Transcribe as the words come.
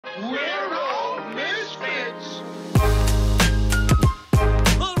We're all misfits.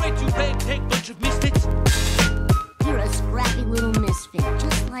 All right, you ragtag bunch of misfits. You're a scrappy little misfit,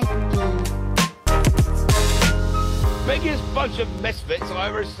 just like me. Biggest bunch of misfits I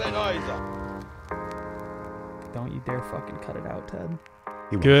ever set eyes on. Don't you dare fucking cut it out, Ted.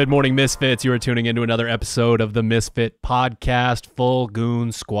 Good morning, Misfits. You are tuning into another episode of the Misfit Podcast. Full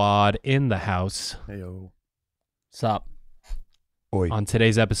Goon Squad in the house. Heyo. Sup? Oi. On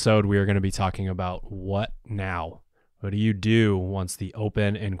today's episode, we are going to be talking about what now? What do you do once the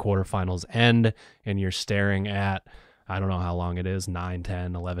Open and Quarterfinals end and you're staring at, I don't know how long it is, 9,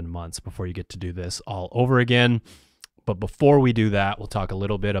 10, 11 months before you get to do this all over again. But before we do that, we'll talk a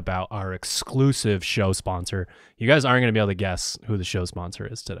little bit about our exclusive show sponsor. You guys aren't going to be able to guess who the show sponsor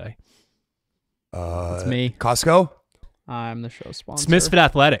is today. It's me. Costco? I'm the show sponsor. It's Misfit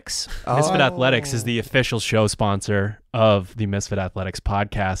Athletics. Oh. Misfit Athletics is the official show sponsor of the Misfit Athletics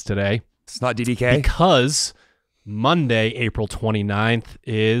podcast today. It's not DDK? Because Monday, April 29th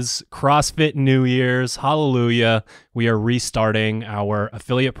is CrossFit New Year's. Hallelujah. We are restarting our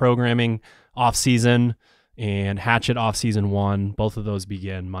affiliate programming off-season and Hatchet OS1. Both of those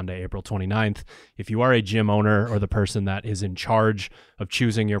begin Monday, April 29th. If you are a gym owner or the person that is in charge of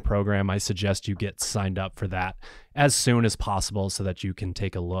choosing your program, I suggest you get signed up for that as soon as possible so that you can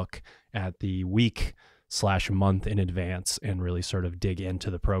take a look at the week/month in advance and really sort of dig into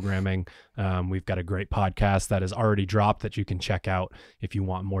the programming. We've got a great podcast that has already dropped that you can check out if you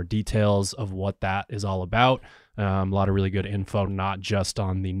want more details of what that is all about. A lot of really good info, not just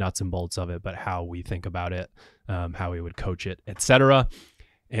on the nuts and bolts of it, but how we think about it, how we would coach it, etc.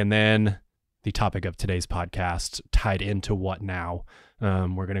 And then the topic of today's podcast tied into what now.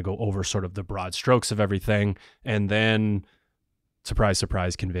 We're going to go over sort of the broad strokes of everything and then surprise,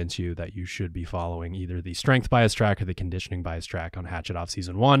 surprise, convince you that you should be following either the strength bias track or the conditioning bias track on Hatchet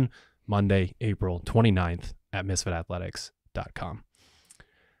OS1, Monday, April 29th at misfitathletics.com.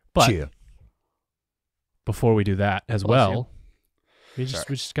 But Cheer. before we do that as well, we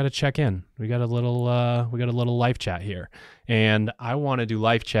just got to check in. We got a little live chat here, and I want to do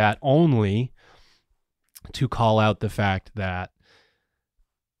live chat only to call out the fact that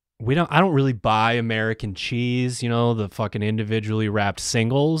I don't really buy American cheese, you know, the fucking individually wrapped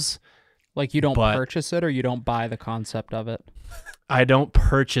singles. Like you don't purchase it or you don't buy the concept of it? I don't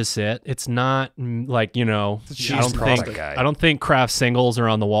purchase it. It's not like, you know, I don't think craft singles are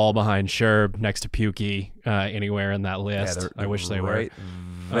on the wall behind Sherb next to Pukey anywhere in that list. Yeah, I wish they were. Right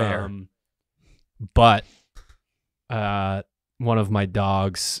there. But one of my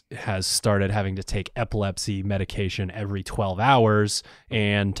dogs has started having to take epilepsy medication every 12 hours,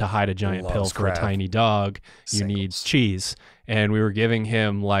 and to hide a giant pill for a tiny dog, you need cheese. And we were giving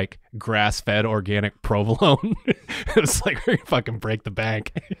him like grass-fed organic provolone. It was like, we're gonna fucking break the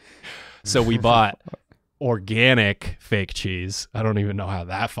bank. So we bought organic fake cheese. I don't even know how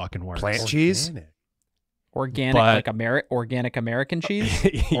that fucking works. Plant cheese? Organic, like organic American cheese?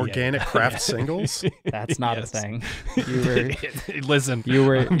 Organic craft singles? That's not a thing. Listen,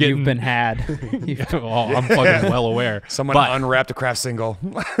 you've been had. I'm fucking well aware. Someone unwrapped a craft single.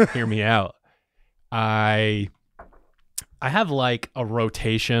 Hear me out. I have like a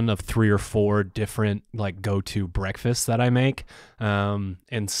rotation of 3 or 4 different like go-to breakfasts that I make.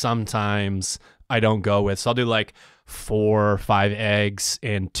 And sometimes I don't go with, so I'll do like 4 or 5 eggs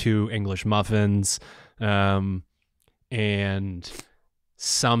and 2 English muffins. And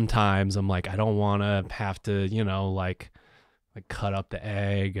sometimes I'm like, I don't want to have to, you know, like cut up the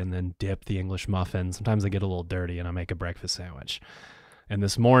egg and then dip the English muffin. Sometimes I get a little dirty and I make a breakfast sandwich. And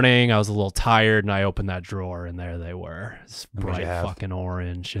this morning I was a little tired and I opened that drawer and there they were. It's bright fucking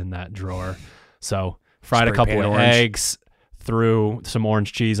orange in that drawer. So fried a couple of eggs, threw some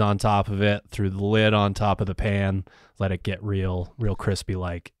orange cheese on top of it, threw the lid on top of the pan, let it get real crispy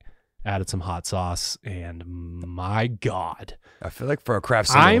like. Added some hot sauce, and my God. I feel like for a craft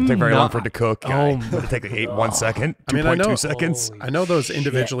single, it'll take very long for it to cook. It'll take like 1 second, 2.2 seconds. I know those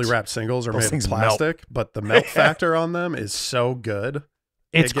individually wrapped singles are made of plastic, but the melt factor on them is so good.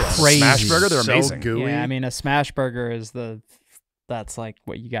 It's crazy. Smash burger, they're amazing. Gooey. Yeah, I mean, a smash burger is that's like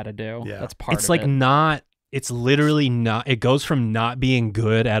what you got to do. Yeah. That's part of it. It's like not, it's literally not, it goes from not being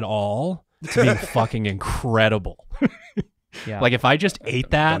good at all to being fucking incredible. Yeah. Like if I just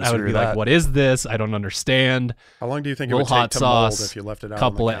ate that, I would be like, what is this? I don't understand. How long do you think it would take hot to mold sauce, if you left it out?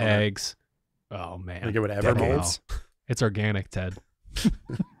 Couple on the of counter? eggs. Oh man. Think it would ever mold? It's organic, Ted.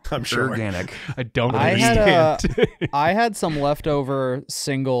 I'm sure. Organic. I don't understand. I had some leftover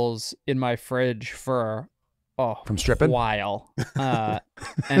singles in my fridge for from stripping while,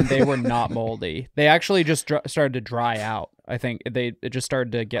 and they were not moldy. They actually just started to dry out. I think it just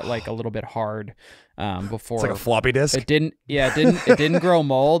started to get like a little bit hard before. It's like a floppy disk. It didn't grow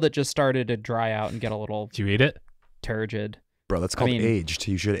mold. It just started to dry out and get a little. Do you eat it? Turgid. Bro, that's called aged.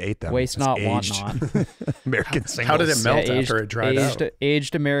 You should have ate them. Waste not, want not. American singles. How did it melt after it dried out?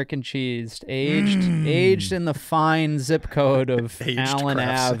 Aged American cheese. Aged in the fine zip code of Allen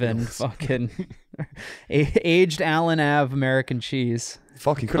Ave and fucking aged Allen Ave American cheese.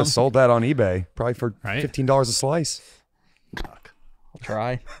 Fuck, you could have sold that on eBay. Probably for $15 a slice. Fuck. I'll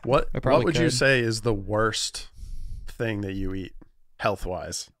try. What would you say is the worst thing that you eat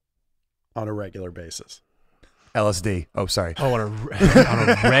health-wise on a regular basis? LSD. Oh, sorry. Oh, on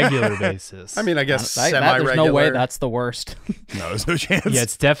a regular basis. I mean, I guess semi-regular. There's no way that's the worst. No, there's no chance. Yeah,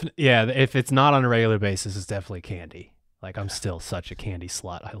 it's definitely. Yeah, if it's not on a regular basis, it's definitely candy. Like, I'm still such a candy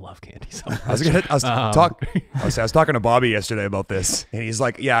slut. I love candy so much. I was talking to Bobby yesterday about this, and he's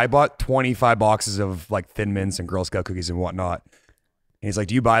like, "Yeah, I bought 25 boxes of like Thin Mints and Girl Scout cookies and whatnot." And he's like,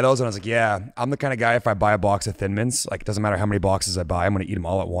 "Do you buy those?" And I was like, "Yeah, I'm the kind of guy, if I buy a box of Thin Mints, like, it doesn't matter how many boxes I buy, I'm going to eat them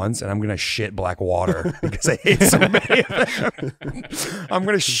all at once, and I'm going to shit black water because I hate so many of them. I'm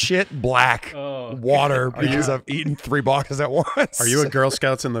going to shit black water because I've eaten 3 boxes at once." Are you a Girl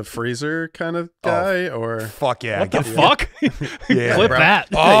Scouts in the freezer kind of guy, or fuck yeah? What the fuck? Yeah, Clip that.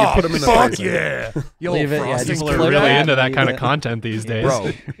 Oh, you put them in the fuck freezer. yeah! You Leave it. frosting. People are really into that kind of content these days.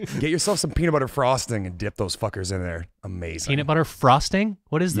 Bro, get yourself some peanut butter frosting and dip those fuckers in there. Amazing. Peanut butter frosting?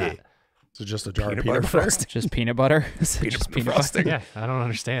 What is that? So just a jar of Peanut peanut butter butter? frosting. Just peanut butter? Peanut butter frosting. Yeah, I don't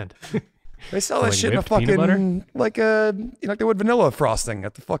understand. They sell that Like shit in a whipped peanut fucking like they would vanilla frosting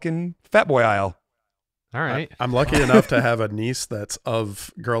at the fucking Fat Boy aisle. All right. I'm lucky enough to have a niece that's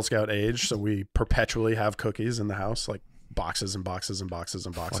of Girl Scout age, so we perpetually have cookies in the house, like boxes and boxes and boxes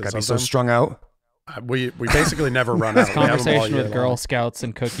and boxes. Fuck, I'd be of so them. strung out. We basically never run out. This We have them all conversation year with long. Girl Scouts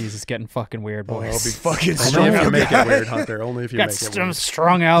and cookies is getting fucking weird, It'll be boys. fucking Only strung if out. you make it weird, Hunter. Only if you Got make it weird.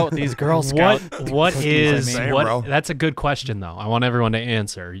 strung out these Girl Scout. What is Same, what? bro. That's a good question though. I want everyone to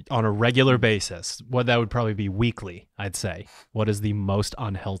answer on a regular basis. What that would probably be weekly, I'd say. What is the most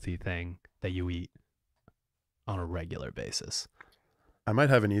unhealthy thing that you eat on a regular basis? I might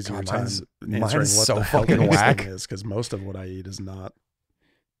have an easier time mine's answering what so the fucking healthiest whack. thing is, because most of what I eat is not.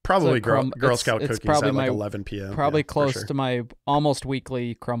 Probably So Girl Scout it's cookies probably at like my- 11 p.m. Probably Yeah, for close sure. to my almost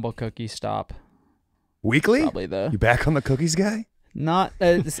weekly crumble cookie stop. Weekly? Probably You back on the cookies guy? not.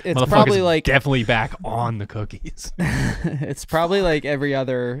 It's Motherfucker's probably like definitely back on the cookies. it's probably like every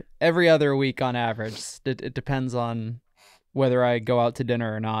other week on average. It depends on whether I go out to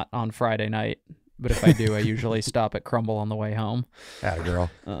dinner or not on Friday night. But if I do, I usually stop at Crumble on the way home. Atta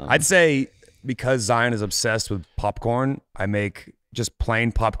girl. I'd say because Zion is obsessed with popcorn, I make just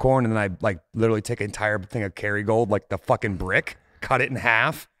plain popcorn, and then I like literally take an entire thing of Kerrygold, like the fucking brick, cut it in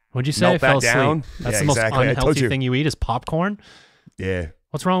half. What'd you say? Melt I fell that down. asleep. That's Yeah, the most exactly. I told unhealthy you. thing you eat is popcorn? Yeah.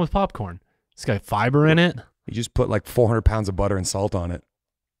 What's wrong with popcorn? It's got fiber in it. You just put like 400 pounds of butter and salt on it.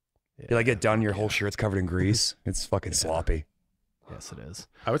 You like get done, your whole shirt's covered in grease. It's fucking sloppy. Yes, it is.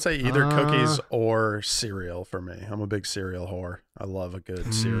 I would say either cookies or cereal for me. I'm a big cereal whore. I love a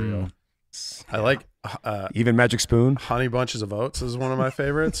good cereal. I like Even Magic Spoon. Honey Bunches of Oats is one of my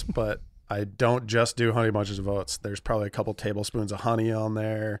favorites, but I don't just do Honey Bunches of Oats. There's probably a couple tablespoons of honey on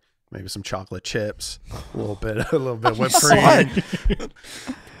there, maybe some chocolate chips, a little bit of whipped cream,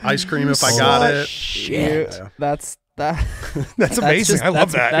 ice cream if I got it. Shit, Yeah. that's amazing. just- I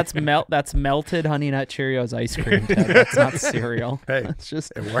love that. That's melted Honey Nut Cheerios ice cream. Ted. That's not cereal. Hey, That's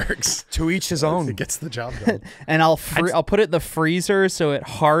just. it works. To each his own. It gets the job done. And I'll put it in the freezer so it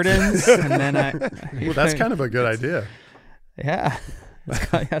hardens, and then Well, that's kind of a good idea. yeah.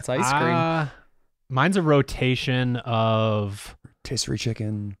 That's ice cream. Mine's a rotation of Rotisserie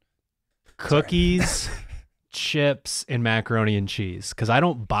chicken. cookies, chips, and macaroni and cheese. Because I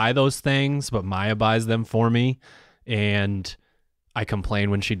don't buy those things, but Maya buys them for me. And I complain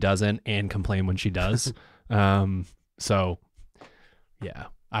when she doesn't and complain when she does. So yeah,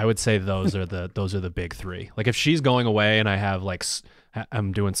 I would say those are the big three. Like if she's going away and I have like,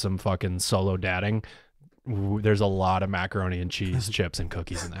 I'm doing some fucking solo dadding, there's a lot of macaroni and cheese, chips, and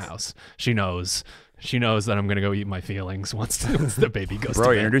cookies in the house. She knows that I'm going to go eat my feelings once the baby goes Bro,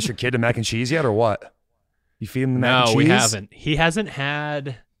 to you bed. introduced your kid to mac and cheese yet or what? You feed him the mac and cheese? No, we haven't. He hasn't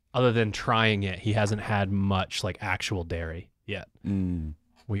had, other than trying it, he hasn't had much like actual dairy yet.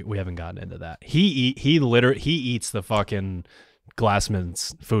 We haven't gotten into that. He eats the fucking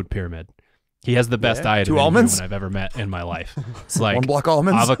Glassman's food pyramid. He has the best diet of 2 any almonds? human I've ever met in my life. It's like 1 block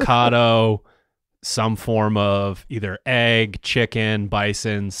almonds? avocado, some form of either egg, chicken,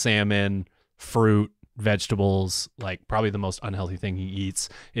 bison, salmon, fruit, vegetables. Like probably the most unhealthy thing he eats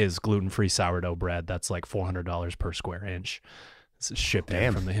is gluten-free sourdough bread. That's like $400 per square inch. This is shipped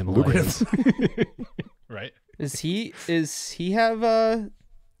in from the Himalayas. Right? Is he have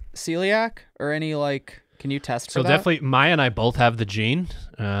celiac or any like? Can you test for So that? definitely, Maya and I both have the gene.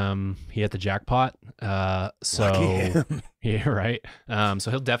 He hit the jackpot. So yeah, right. So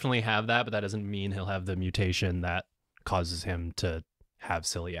he'll definitely have that, but that doesn't mean he'll have the mutation that causes him to have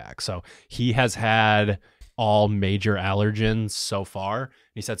celiac. So he has had all major allergens so far.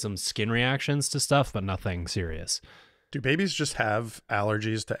 He's had some skin reactions to stuff, but nothing serious. Do babies just have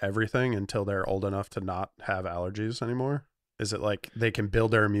allergies to everything until they're old enough to not have allergies anymore? Is it like they can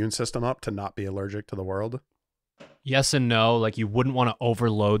build their immune system up to not be allergic to the world? Yes and no. Like you wouldn't want to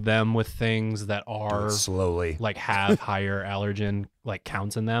overload them with things that are slowly like have higher allergen like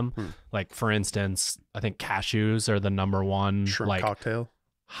counts in them. Like for instance, I think cashews are the number one Shrimp like cocktail,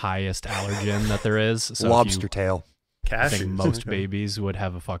 highest allergen that there is. So lobster tail. I think cashews. most babies would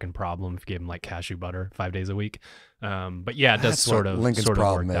have a fucking problem if you gave them like cashew butter 5 days a week. But yeah, it does That's sort what of Lincoln's work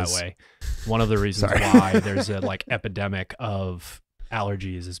problem that is. way. One of the reasons why there's a like epidemic of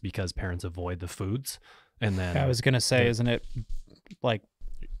allergies is because parents avoid the foods. And then I was gonna say, isn't it like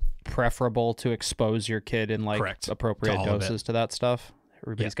preferable to expose your kid in like Correct. appropriate To all of doses to that stuff?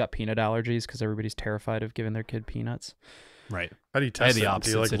 Everybody's got peanut allergies because everybody's terrified of giving their kid peanuts. right. How do you I had test the it? Do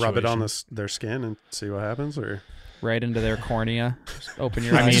you like opposite rub it on situation. their skin and see what happens, or Right into their cornea. Just open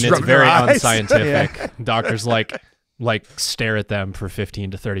your I eyes. mean, rub it's your very eyes. unscientific. Doctors like stare at them for 15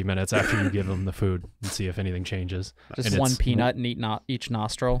 to 30 minutes after you give them the food and see if anything changes. Just And one it's- peanut in each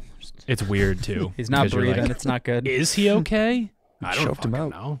nostril. It's weird too. He's not because you're breathing. like, It's not good. Is he okay? I don't choked him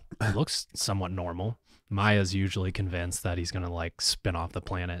fucking out. know. He looks somewhat normal. Maya's usually convinced that he's gonna like spin off the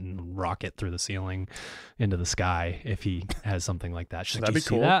planet and rocket through the ceiling into the sky if he has something like that. She's like, that'd "Do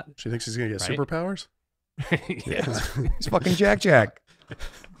be you cool? see that?" She thinks he's gonna get Right? superpowers. It's fucking Jack.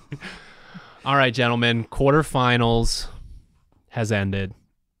 All right, gentlemen, quarterfinals has ended.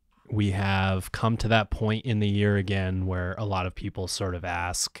 We have come to that point in the year again where a lot of people sort of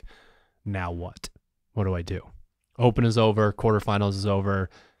ask, now what? What do I do? Open is over, quarterfinals is over.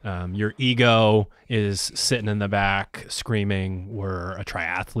 Your ego is sitting in the back screaming, we're a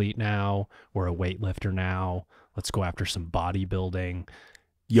triathlete now, we're a weightlifter now, let's go after some bodybuilding.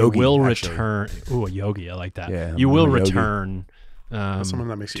 Yogi, You will actually. return. Ooh, a yogi, I like that. Yeah, you I'm will a yogi. return Someone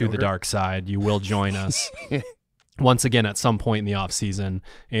that makes to the yogurt? dark side. You will join us once again at some point in the off season.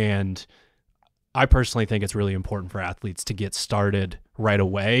 And I personally think it's really important for athletes to get started right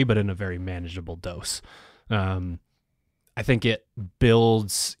away, but in a very manageable dose. I think it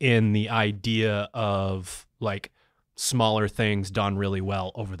builds in the idea of like smaller things done really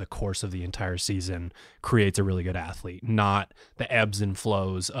well over the course of the entire season creates a really good athlete, not the ebbs and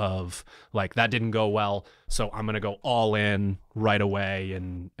flows of like that didn't go well, so I'm going to go all in right away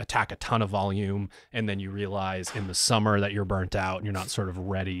and attack a ton of volume, and then you realize in the summer that you're burnt out and you're not sort of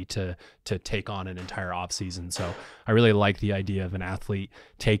ready to take on an entire off season. So I really like the idea of an athlete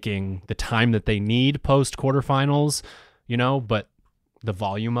taking the time that they need post quarterfinals, you know, but the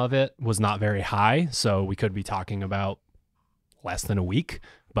volume of it was not very high, so we could be talking about less than a week,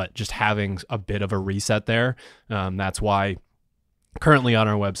 but just having a bit of a reset there. That's why currently on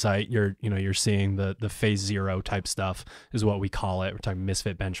our website, you're seeing the phase 0 type stuff is what we call it. We're talking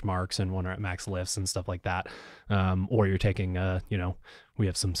Misfit benchmarks and one at max lifts and stuff like that. Or you're taking, we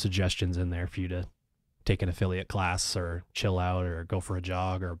have some suggestions in there for you to take an affiliate class or chill out or go for a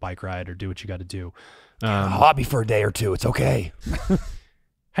jog or a bike ride or do what you got to do. A hobby for a day or two. It's okay.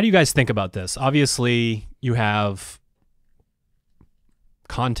 How do you guys think about this? Obviously, you have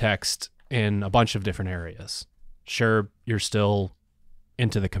context in a bunch of different areas. Sure, you're still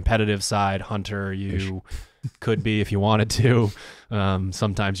into the competitive side. Hunter, you could be if you wanted to.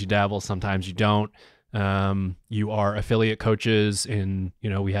 Sometimes you dabble, sometimes you don't. You are affiliate coaches in,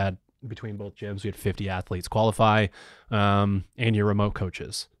 we had between both gyms, we had 50 athletes qualify, and you're remote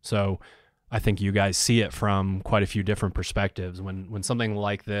coaches. So I think you guys see it from quite a few different perspectives. When something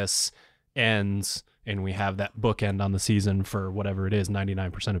like this ends and we have that bookend on the season for whatever it is,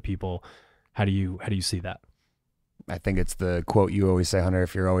 99% of people, how do you see that? I think it's the quote you always say, Hunter,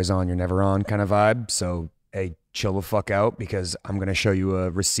 if you're always on, you're never on kind of vibe. So, hey, chill the fuck out because I'm going to show you a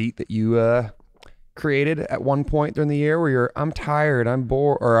receipt that you created at one point during the year where I'm tired, I'm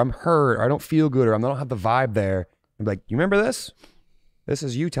bored, or I'm hurt, or I don't feel good, or I don't have the vibe there. I'm like, you remember this? This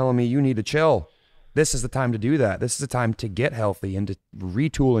is you telling me you need to chill. This is the time to do that. This is the time to get healthy and to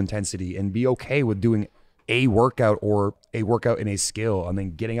retool intensity and be okay with doing a workout or a workout in a skill and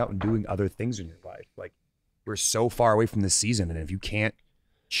then getting out and doing other things in your life. Like, we're so far away from this season, and if you can't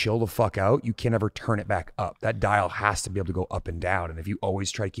chill the fuck out, you can never turn it back up. That dial has to be able to go up and down. And if you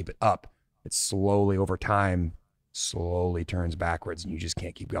always try to keep it up, it slowly over time, slowly turns backwards and you just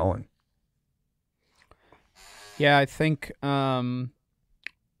can't keep going. Yeah, I think I know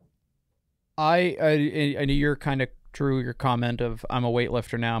you're kind of drew your comment of I'm a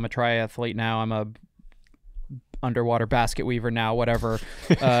weightlifter now, I'm a triathlete now, I'm a underwater basket weaver now, whatever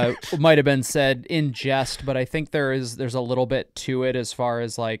might have been said in jest, but I think there's a little bit to it as far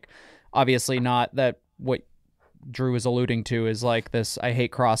as like, obviously not that what Drew is alluding to is like this, I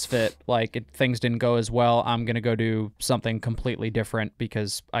hate CrossFit, like things didn't go as well, I'm gonna go do something completely different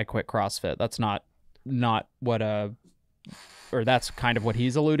because I quit CrossFit. That's not what or that's kind of what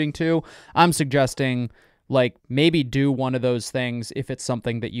he's alluding to. I'm suggesting like maybe do one of those things if it's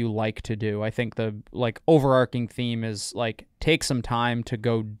something that you like to do. I think the like overarching theme is like take some time to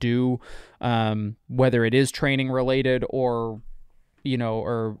go do whether it is training related or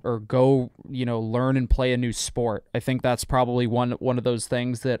or go learn and play a new sport. I think that's probably one of those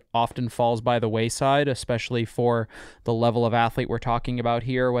things that often falls by the wayside, especially for the level of athlete we're talking about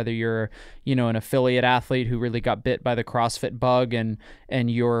here, whether you're an affiliate athlete who really got bit by the CrossFit bug and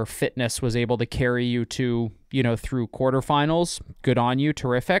your fitness was able to carry you to through quarterfinals. Good on you,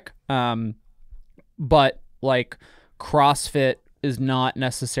 terrific. But like CrossFit is not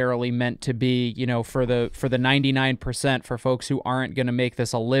necessarily meant to be, for the 99% for folks who aren't going to make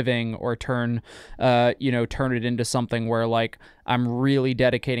this a living or turn it into something where like I'm really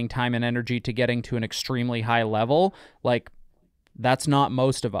dedicating time and energy to getting to an extremely high level. Like that's not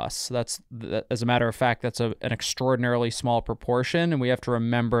most of us. As a matter of fact, that's an extraordinarily small proportion. And we have to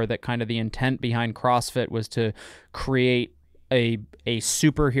remember that kind of the intent behind CrossFit was to create a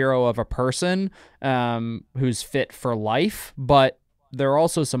superhero of a person who's fit for life, but there are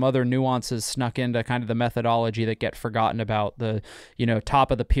also some other nuances snuck into kind of the methodology that get forgotten about. The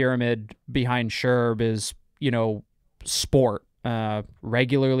top of the pyramid behind Sherb is sport.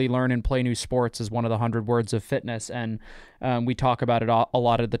 Regularly learn and play new sports is one of the 100 words of fitness, and we talk about it a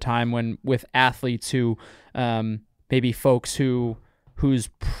lot of the time when with athletes who maybe folks whose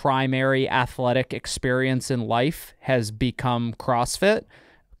primary athletic experience in life has become CrossFit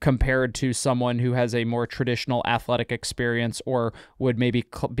compared to someone who has a more traditional athletic experience or would maybe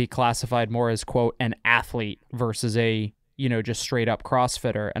be classified more as, quote, an athlete versus a, just straight up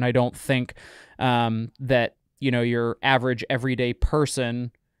CrossFitter. And I don't think that, your average everyday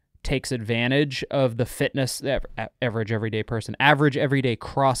person takes advantage of the fitness. Average everyday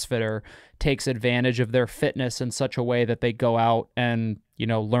CrossFitter takes advantage of their fitness in such a way that they go out and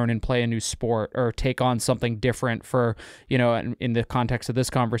learn and play a new sport or take on something different for in the context of this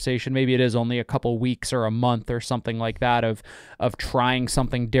conversation, maybe it is only a couple weeks or a month or something like that of trying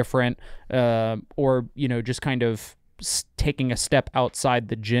something different or just kind of taking a step outside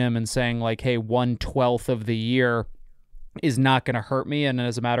the gym and saying like, hey, 1/12 of the year is not going to hurt me, and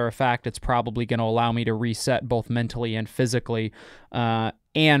as a matter of fact, it's probably going to allow me to reset both mentally and physically,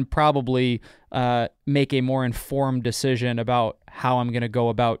 and probably make a more informed decision about how I'm going to go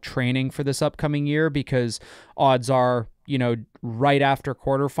about training for this upcoming year, because odds are, right after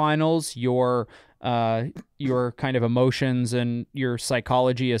quarterfinals, your kind of emotions and your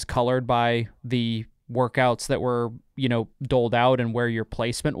psychology is colored by the workouts that were doled out and where your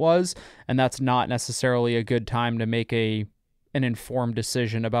placement was, and that's not necessarily a good time to make an informed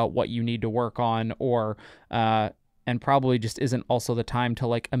decision about what you need to work on, or and probably just isn't also the time to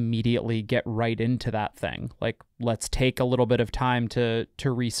like immediately get right into that thing. Like, let's take a little bit of time to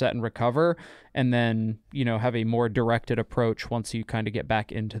reset and recover, and then have a more directed approach once you kind of get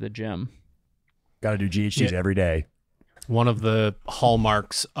back into the gym. Got to do GHDs every day. One of the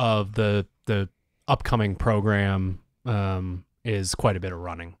hallmarks of the upcoming program is quite a bit of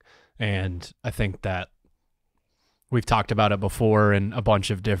running, and I think that we've talked about it before in a bunch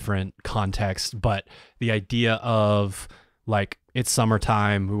of different contexts, but the idea of like, it's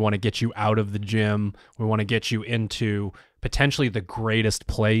summertime, we want to get you out of the gym, we want to get you into potentially the greatest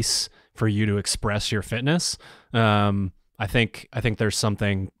place for you to express your fitness. I think there's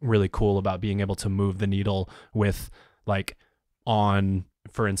something really cool about being able to move the needle with like on,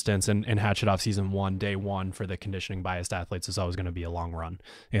 for instance, in Hatchet Off-Season 1, day 1 for the conditioning biased athletes is always going to be a long run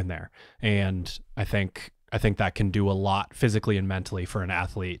in there. And I think that can do a lot physically and mentally for an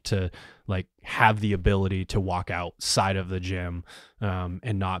athlete to like have the ability to walk outside of the gym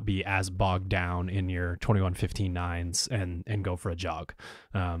and not be as bogged down in your 21-15 nines and go for a jog.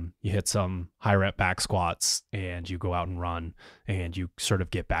 You hit some high rep back squats and you go out and run and you sort of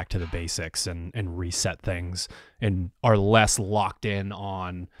get back to the basics and reset things and are less locked in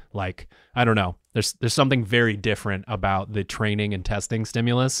on, like, I don't know. There's something very different about the training and testing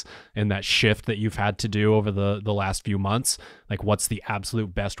stimulus and that shift that you've had to do over the last few months. Like, what's the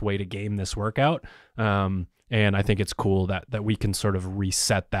absolute best way to game this workout? And I think it's cool that we can sort of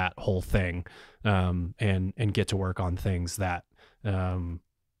reset that whole thing and get to work on things that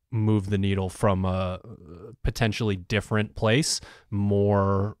move the needle from a potentially different place,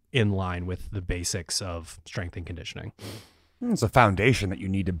 more in line with the basics of strength and conditioning. It's a foundation that you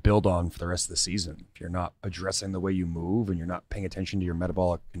need to build on for the rest of the season. If you're not addressing the way you move and you're not paying attention to your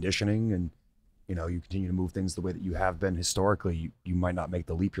metabolic conditioning and, you know, you continue to move things the way that you have been historically, you might not make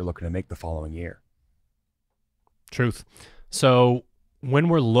the leap you're looking to make the following year. Truth. So when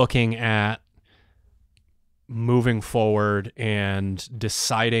we're looking at moving forward and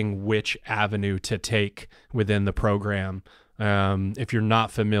deciding which avenue to take within the program, if you're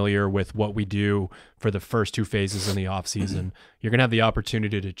not familiar with what we do for the first 2 phases in the off season, you're going to have the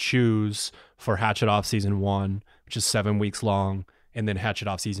opportunity to choose for Hatchet off season 1, which is 7 weeks long, and then Hatchet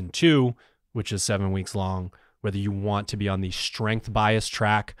off season 2, which is 7 weeks long, whether you want to be on the strength bias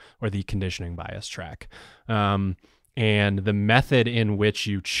track or the conditioning bias track. And the method in which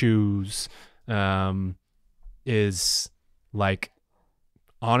you choose is, like,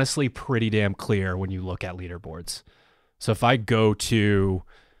 honestly pretty damn clear when you look at leaderboards. So if I go to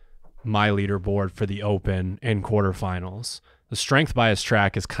my leaderboard for the Open and quarterfinals, the strength bias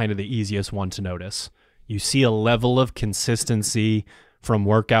track is kind of the easiest one to notice. You see a level of consistency from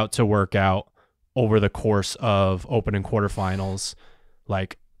workout to workout over the course of Open and quarterfinals.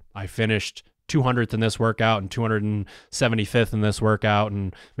 Like, I finished 200th in this workout and 275th in this workout,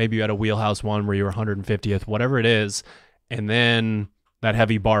 and maybe you had a wheelhouse one where you were 150th, whatever it is, and then that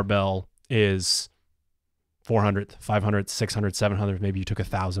heavy barbell is 400th, 500th, 600th, 700th, maybe you took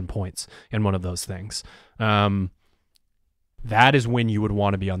 1,000 points in one of those things. That is when you would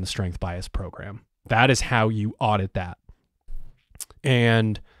want to be on the strength bias program. That is how you audit that.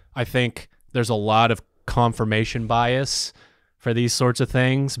 And I think there's a lot of confirmation bias for these sorts of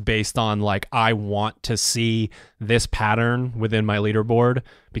things based on, like, I want to see this pattern within my leaderboard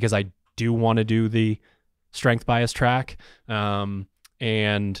because I do want to do the strength bias track.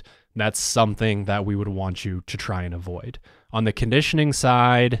 And that's something that we would want you to try and avoid. On the conditioning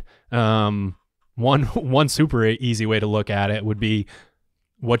side, one super easy way to look at it would be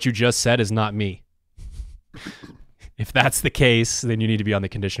what you just said is not me. If that's the case, then you need to be on the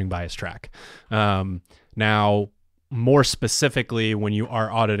conditioning bias track. Now, more specifically, when you are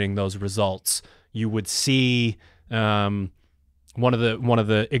auditing those results, you would see one of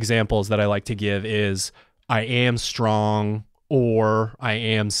the examples that I like to give is I am strong, or I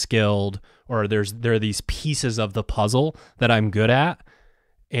am skilled, or there are these pieces of the puzzle that I'm good at.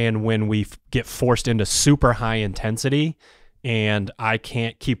 And when we get forced into super high intensity and I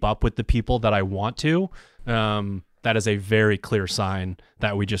can't keep up with the people that I want to, that is a very clear sign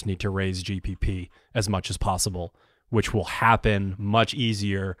that we just need to raise GPP as much as possible, which will happen much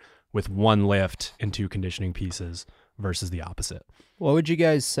easier with one lift and 2 conditioning pieces versus the opposite. What would you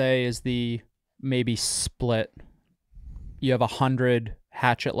guys say is the maybe split? You have 100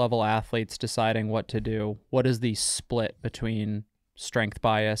 Hatchet level athletes deciding what to do. What is the split between strength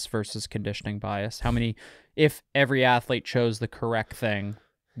bias versus conditioning bias? How many, if every athlete chose the correct thing,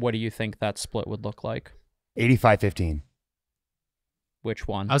 what do you think that split would look like? 85-15. Which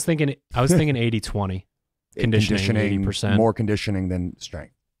one? I was thinking 80-20. Conditioning 80%. More conditioning than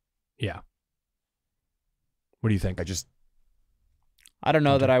strength. Yeah. What do you think? I don't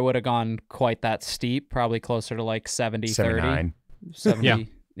know that I would have gone quite that steep, probably closer to like 70-30. 79. 70,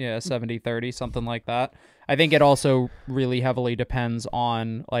 yeah, 70-30, something like that. I think it also really heavily depends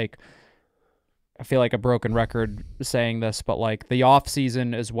on, like, I feel like a broken record saying this, but like the off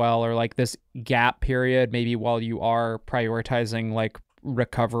season as well, or like this gap period, maybe while you are prioritizing like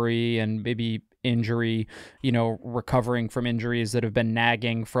recovery and maybe injury, recovering from injuries that have been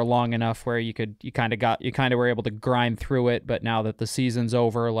nagging for long enough where you kind of were able to grind through it. But now that the season's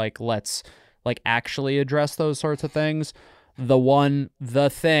over, like, let's like actually address those sorts of things. The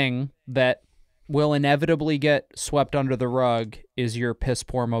thing that will inevitably get swept under the rug is your piss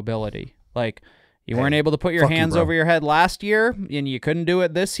poor mobility. Like, you weren't able to put your hands over your head last year, and you couldn't do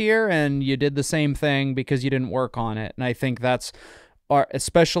it this year, and you did the same thing because you didn't work on it. And I think that's,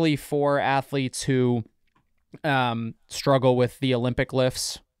 especially for athletes who struggle with the Olympic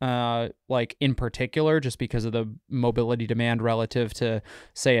lifts like in particular, just because of the mobility demand relative to,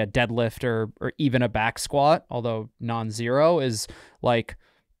 say, a deadlift or even a back squat, although non-zero, is like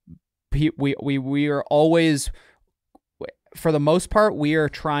we are always, for the most part, we are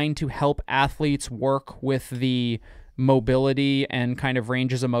trying to help athletes work with the mobility and kind of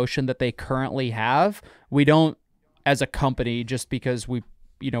ranges of motion that they currently have. We don't, as a company, just because we're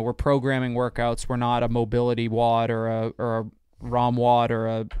programming workouts, we're not a mobility WOD or a ROM WOD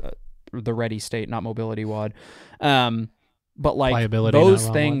or the ready state, not mobility WOD. But like Pliability,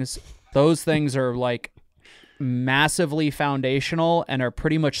 those things are like massively foundational and are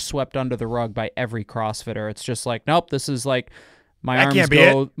pretty much swept under the rug by every CrossFitter. It's just like, nope, this is like my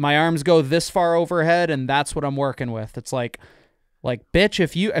arms go this far overhead and that's what I'm working with. It's like bitch,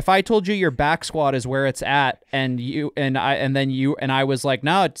 if I told you your back squat is where it's at and I was like,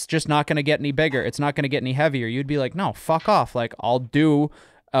 no, it's just not going to get any bigger, it's not going to get any heavier, you'd be like, no, fuck off. Like, I'll do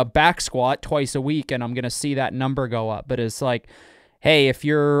a back squat twice a week and I'm going to see that number go up. But it's like, hey, if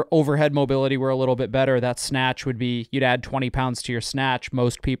your overhead mobility were a little bit better, that snatch would be, you'd add 20 pounds to your snatch.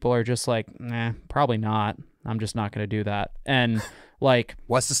 Most people are just like, nah, probably not. I'm just not going to do that. And like,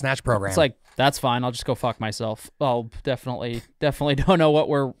 what's the snatch program? It's like, that's fine. I'll just go fuck myself. I'll definitely don't know what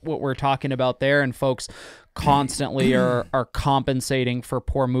we're talking about there. And folks constantly are compensating for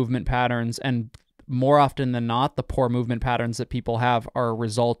poor movement patterns, and more often than not, the poor movement patterns that people have are a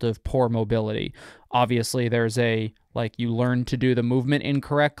result of poor mobility. Obviously, there's you learn to do the movement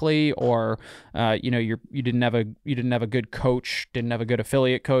incorrectly, or you didn't have a good coach, didn't have a good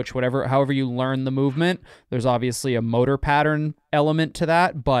affiliate coach, whatever. However you learn the movement, there's obviously a motor pattern element to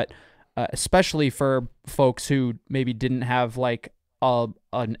that. But especially for folks who maybe didn't have like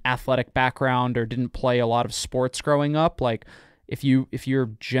an athletic background or didn't play a lot of sports growing up, like if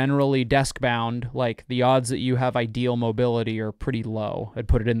you're generally desk bound, like the odds that you have ideal mobility are pretty low. I'd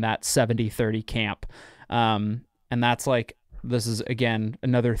put it in that 70-30 camp. And that's like, this is again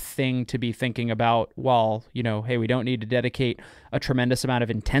another thing to be thinking about. While, hey, we don't need to dedicate a tremendous amount of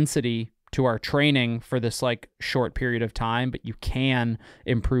intensity to our training for this like short period of time, but you can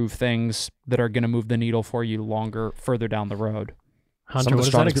improve things that are going to move the needle for you further down the road. Hunter, what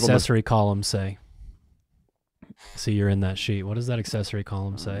does that accessory column say? See, you're in that sheet. What does that accessory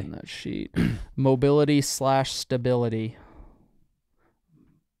column say? In that sheet, mobility/stability.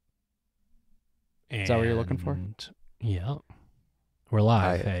 Is that what you're looking for? Yeah. We're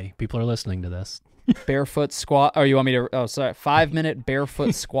live. Hey, people are listening to this. Barefoot squat. Oh, you want me to? Oh, sorry. 5-minute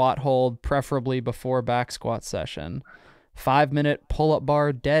barefoot squat hold, preferably before back squat session. 5-minute pull-up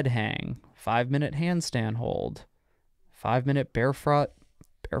bar dead hang. 5-minute handstand hold. 5-minute barefoot.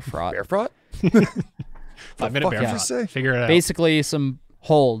 5-minute barefoot. Figure it out. Basically, some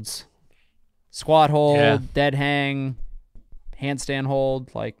holds. Squat hold, dead hang, handstand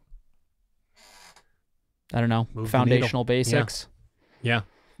hold. Like, I don't know, foundational basics. Yeah.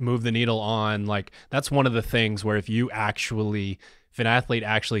 Move the needle on. Like, that's one of the things where if an athlete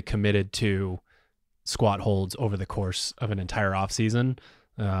actually committed to squat holds over the course of an entire off season,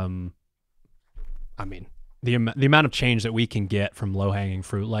 I mean, the amount of change that we can get from low hanging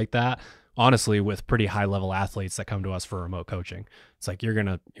fruit like that, honestly, with pretty high level athletes that come to us for remote coaching, it's like you're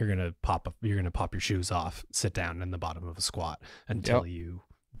gonna pop your shoes off, sit down in the bottom of a squat until you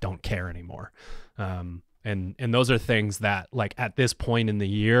don't care anymore. And those are things that, like, at this point in the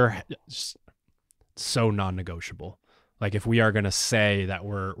year, so non-negotiable. Like, if we are going to say that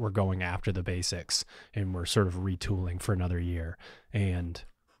we're going after the basics and we're sort of retooling for another year, and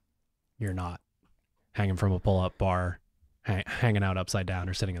you're not hanging from a pull-up bar, hanging out upside down,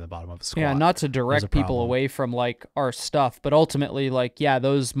 or sitting in the bottom of a squat. Yeah, not to direct people away from like our stuff, but ultimately, like, yeah,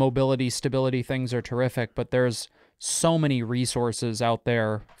 those mobility, stability things are terrific, but there's so many resources out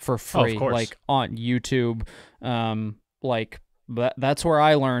there for free, like on YouTube. Like that's where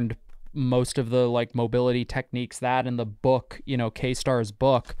I learned most of the like mobility techniques, that in the book, K-Star's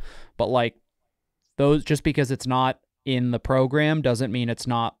book. But like those, just because it's not in the program doesn't mean it's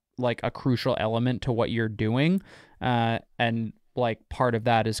not like a crucial element to what you're doing. And like part of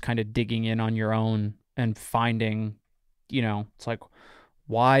that is kind of digging in on your own and finding, it's like,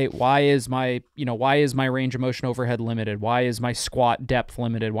 why is my range of motion overhead limited? Why is my squat depth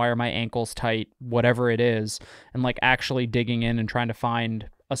limited? Why are my ankles tight? Whatever it is. And like actually digging in and trying to find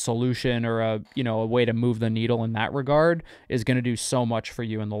a solution or a way to move the needle in that regard is going to do so much for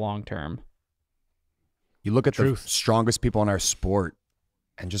you in the long term. You look at the strongest people in our sport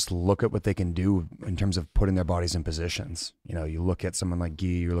and just look at what they can do in terms of putting their bodies in positions. You look at someone like Guy,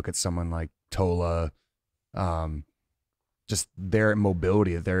 you look at someone like Tola, just their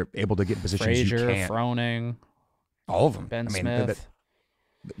mobility, they're able to get in positions Frazier, you can't. Froning, all of them. Ben Smith.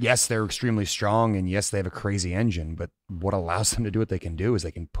 yes, they're extremely strong, and yes, they have a crazy engine, but what allows them to do what they can do is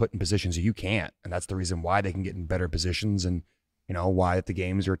they can put in positions you can't. And that's the reason why they can get in better positions, and why at the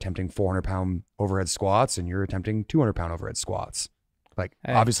games you're attempting 400-pound overhead squats and you're attempting 200-pound overhead squats. Like,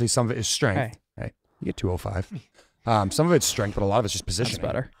 obviously some of it is strength. Hey, you get 205. Some of it's strength, but a lot of it's just positioning.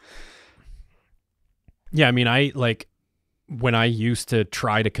 That's better. Yeah, I mean, when I used to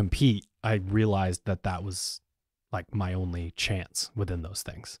try to compete, I realized that was like my only chance within those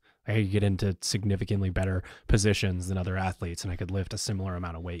things. I could get into significantly better positions than other athletes, and I could lift a similar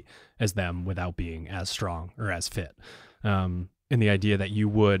amount of weight as them without being as strong or as fit. And the idea that you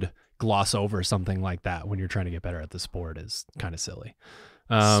would gloss over something like that when you're trying to get better at the sport is kind of silly.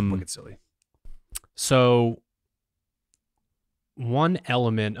 Wicked silly. So one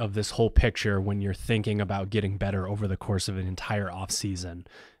element of this whole picture when you're thinking about getting better over the course of an entire off season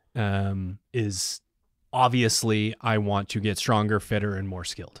is obviously I want to get stronger, fitter, and more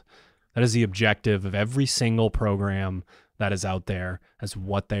skilled. That is the objective of every single program that is out there, as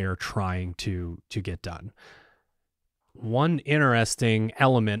what they are trying to get done. One interesting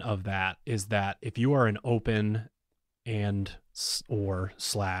element of that is that if you are an open and or /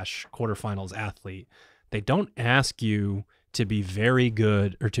 quarterfinals athlete, they don't ask you to be very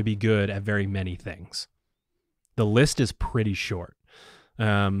good or to be good at very many things. The list is pretty short.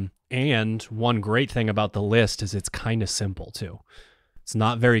 And one great thing about the list is it's kind of simple too. It's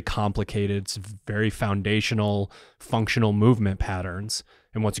not very complicated. It's very foundational, functional movement patterns.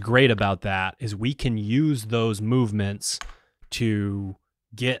 And what's great about that is we can use those movements to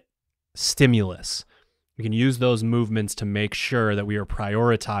get stimulus. We can use those movements to make sure that we are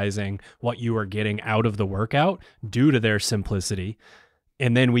prioritizing what you are getting out of the workout due to their simplicity.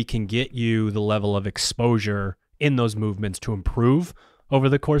 And then we can get you the level of exposure in those movements to improve over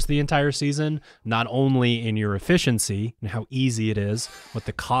the course of the entire season, not only in your efficiency and how easy it is, what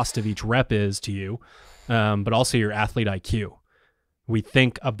the cost of each rep is to you, but also your athlete IQ. We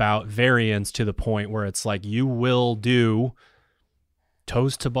think about variance to the point where it's like you will do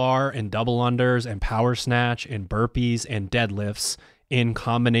toes to bar and double unders and power snatch and burpees and deadlifts in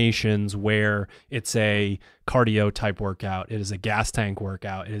combinations where it's a cardio type workout, it is a gas tank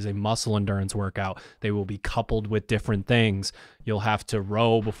workout, it is a muscle endurance workout. They will be coupled with different things. You'll have to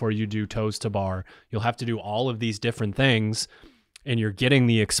row before you do toes to bar. You'll have to do all of these different things, and you're getting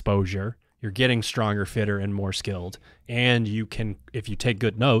the exposure. You're getting stronger, fitter, and more skilled. And you can, if you take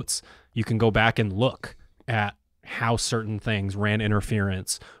good notes, you can go back and look at how certain things ran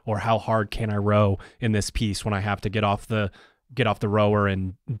interference, or how hard can I row in this piece when I have to get off the rower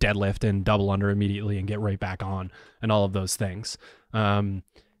and deadlift and double under immediately and get right back on, and all of those things. It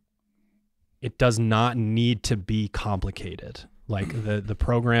does not need to be complicated. Like the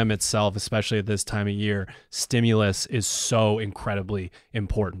program itself, especially at this time of year, stimulus is so incredibly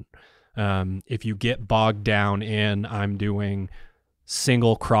important. If you get bogged down in, I'm doing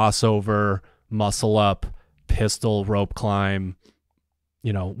single crossover, muscle up, pistol, rope climb,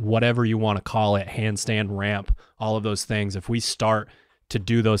 whatever you want to call it, handstand, ramp, all of those things. If we start to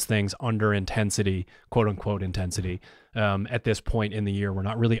do those things under intensity, quote unquote intensity, at this point in the year, we're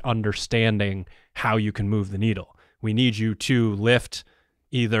not really understanding how you can move the needle. We need you to lift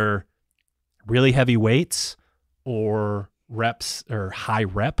either really heavy weights or reps or high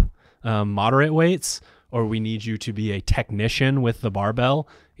rep, moderate weights, or we need you to be a technician with the barbell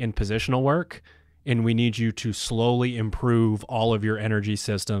in positional work. And we need you to slowly improve all of your energy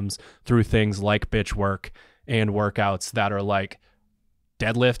systems through things like bitch work and workouts that are like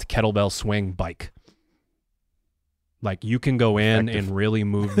deadlift, kettlebell swing, bike. Like you can go in and really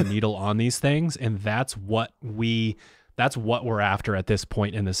move the needle on these things. And that's what we're after at this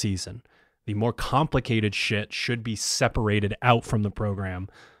point in the season. The more complicated shit should be separated out from the program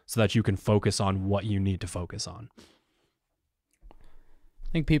so that you can focus on what you need to focus on.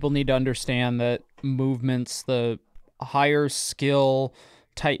 I think people need to understand that movements, the higher skill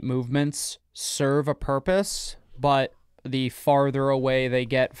type movements, serve a purpose, but the farther away they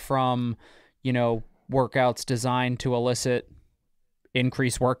get from, workouts designed to elicit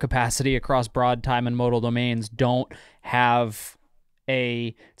increased work capacity across broad time and modal domains don't have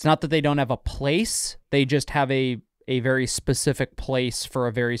it's not that they don't have a place, they just have a very specific place for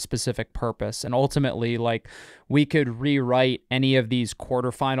a very specific purpose. And ultimately, like, we could rewrite any of these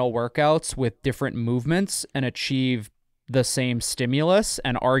quarterfinal workouts with different movements and achieve the same stimulus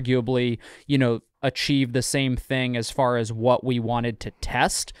and arguably, achieve the same thing as far as what we wanted to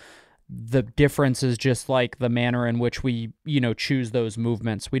test. The difference is just like the manner in which we, choose those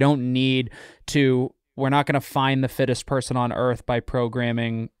movements. We don't need to, we're not going to find the fittest person on earth by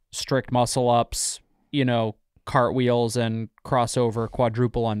programming strict muscle ups, cartwheels and crossover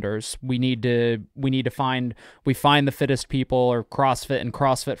quadruple unders. We find the fittest people, or CrossFit, and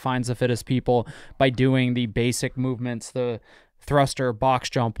CrossFit finds the fittest people by doing the basic movements, the thruster, box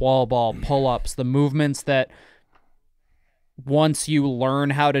jump, wall ball, pull-ups, the movements that once you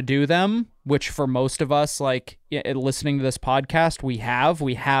learn how to do them, which for most of us, like listening to this podcast, we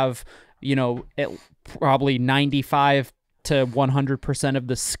have, probably 95 to 100% of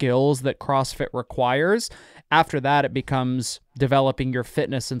the skills that CrossFit requires. After that, it becomes developing your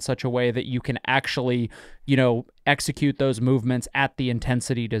fitness in such a way that you can actually, execute those movements at the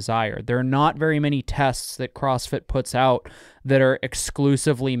intensity desired. There are not very many tests that CrossFit puts out that are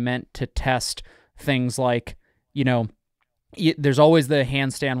exclusively meant to test things like, there's always the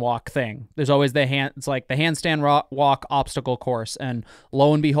handstand walk thing. There's always it's like the handstand walk obstacle course. And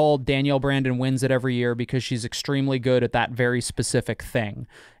lo and behold, Danielle Brandon wins it every year because she's extremely good at that very specific thing.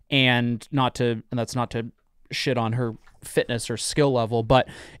 And that's not to shit on her fitness or skill level, but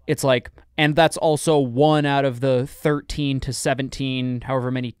it's like, and that's also one out of the 13 to 17,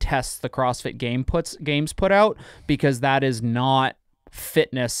 however many tests the CrossFit games put out, because that is not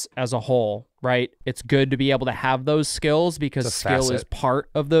fitness as a whole, right? It's good to be able to have those skills because skill is part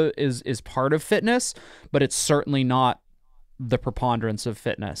of is part of fitness, but it's certainly not the preponderance of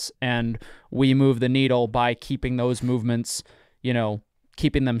fitness. And we move the needle by keeping those movements,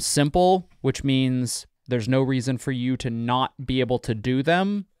 keeping them simple, which means there's no reason for you to not be able to do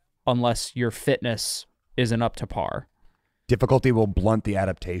them unless your fitness isn't up to par. Difficulty will blunt the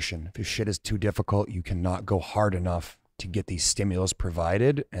adaptation. If your shit is too difficult, you cannot go hard enough to get these stimulus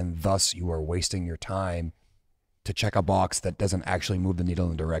provided, and thus you are wasting your time to check a box that doesn't actually move the needle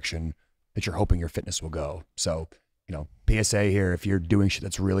in the direction that you're hoping your fitness will go. So, PSA here, if you're doing shit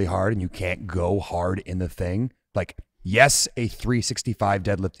that's really hard and you can't go hard in the thing, like, yes, a 365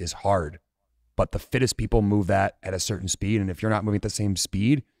 deadlift is hard, but the fittest people move that at a certain speed, and if you're not moving at the same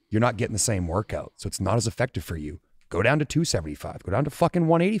speed, you're not getting the same workout. So it's not as effective for you. Go down to 275, go down to fucking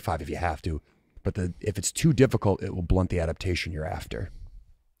 185 if you have to. But if it's too difficult, it will blunt the adaptation you're after.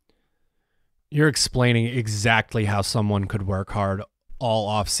 You're explaining exactly how someone could work hard all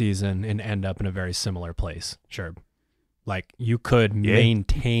off season and end up in a very similar place. Sure. Like, you could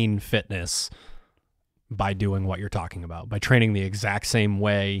maintain fitness by doing what you're talking about. By training the exact same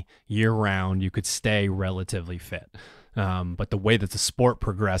way year round, you could stay relatively fit. But the way that the sport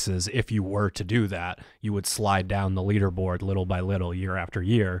progresses, if you were to do that, you would slide down the leaderboard little by little, year after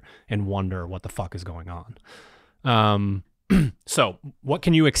year, and wonder what the fuck is going on. So what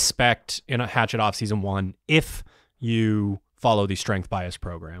can you expect in a Hatchet Offseason 1 if you follow the strength bias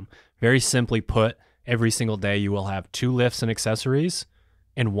program? Very simply put, every single day you will have 2 lifts and accessories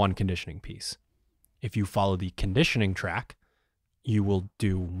and 1 conditioning piece. If you follow the conditioning track, you will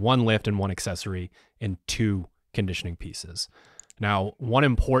do 1 lift and 1 accessory and 2 conditioning pieces. Now, one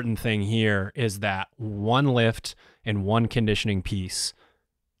important thing here is that 1 lift and 1 conditioning piece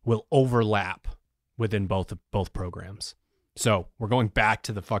will overlap within both programs. So we're going back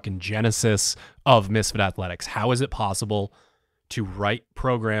to the fucking genesis of Misfit Athletics. How is it possible to write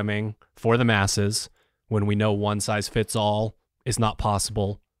programming for the masses when we know one size fits all is not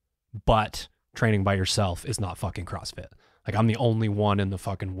possible, but training by yourself is not fucking CrossFit? Like, I'm the only one in the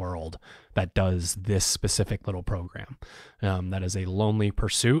fucking world that does this specific little program. That is a lonely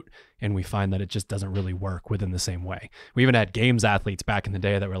pursuit, and we find that it just doesn't really work within the same way. We even had games athletes back in the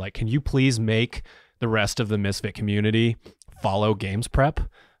day that were like, can you please make the rest of the Misfit community follow games prep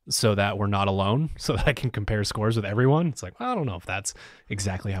so that we're not alone, so that I can compare scores with everyone? It's like, well, I don't know if that's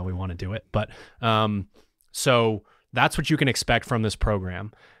exactly how we want to do it. But so that's what you can expect from this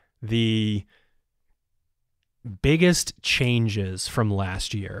program. The biggest changes from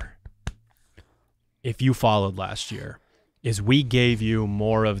last year, if you followed last year, is we gave you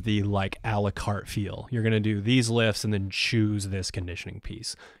more of the like a la carte feel. You're going to do these lifts and then choose this conditioning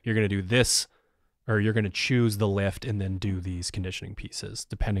piece. You're going to do this, or you're going to choose the lift and then do these conditioning pieces,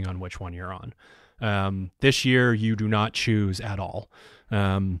 depending on which one you're on. This year, you do not choose at all.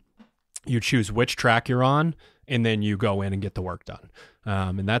 You choose which track you're on, and then you go in and get the work done.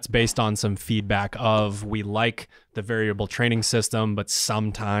 And that's based on some feedback of, we like the variable training system, but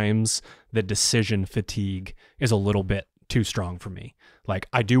sometimes the decision fatigue is a little bit too strong for me. Like,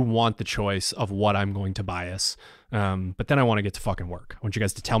 I do want the choice of what I'm going to bias, but then I want to get to fucking work. I want you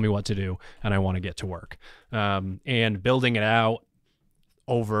guys to tell me what to do, and I want to get to work. And building it out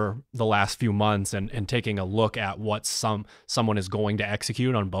over the last few months and taking a look at what someone is going to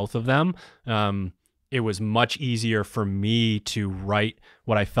execute on both of them, it was much easier for me to write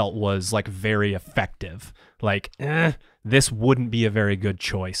what I felt was like very effective. Like, this wouldn't be a very good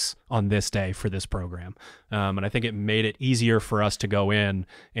choice on this day for this program. And I think it made it easier for us to go in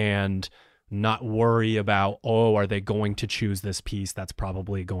and not worry about, oh, are they going to choose this piece that's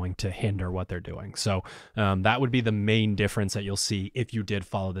probably going to hinder what they're doing. So that would be the main difference that you'll see if you did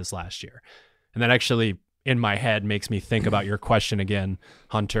follow this last year. And that actually, in my head, makes me think about your question again,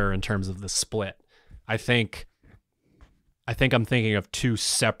 Hunter, in terms of the split. I think I'm thinking of two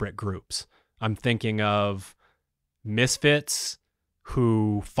separate groups. I'm thinking of Misfits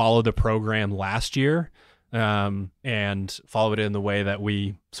who followed the program last year and followed it in the way that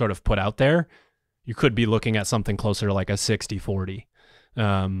we sort of put out there. You could be looking at something closer to like a 60-40.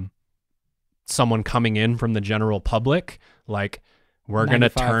 Someone coming in from the general public, like, we're going to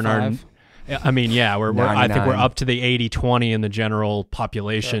turn our... I mean, yeah, I think we're up to the 80-20 in the general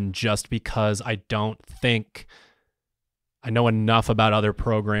population just because I don't think I know enough about other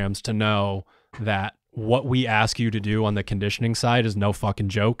programs to know that what we ask you to do on the conditioning side is no fucking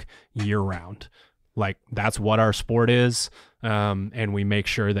joke year round. Like, that's what our sport is. And we make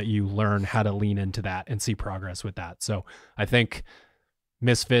sure that you learn how to lean into that and see progress with that. So I think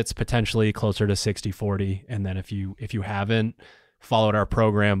Misfits potentially closer to 60-40. And then if you haven't followed our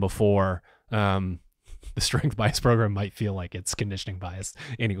program before, the strength bias program might feel like it's conditioning bias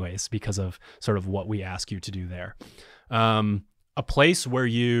anyways, because of sort of what we ask you to do there. A place where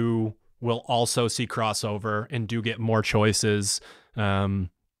you will also see crossover and do get more choices,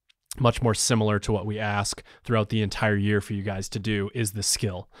 much more similar to what we ask throughout the entire year for you guys to do, is the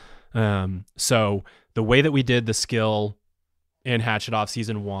skill. So the way that we did the skill in Hatchet Off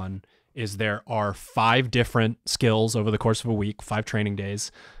Season 1 is there are 5 different skills over the course of a week, 5 training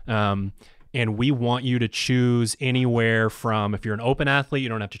days. And we want you to choose anywhere from, if you're an open athlete, you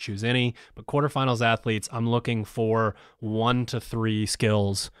don't have to choose any, but quarterfinals athletes, I'm looking for 1 to 3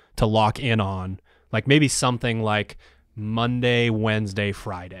 skills to lock in on, like maybe something like Monday, Wednesday,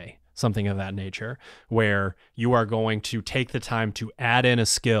 Friday, something of that nature, where you are going to take the time to add in a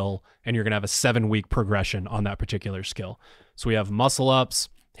skill and you're going to have a 7-week progression on that particular skill. So we have muscle ups,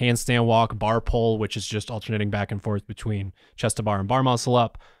 handstand walk, bar pull, which is just alternating back and forth between chest to bar and bar muscle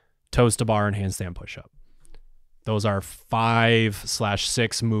up, toes to bar, and handstand push-up. Those are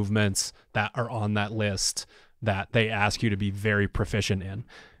 5/6 movements that are on that list that they ask you to be very proficient in.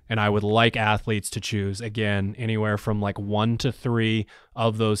 And I would like athletes to choose, again, anywhere from like 1 to 3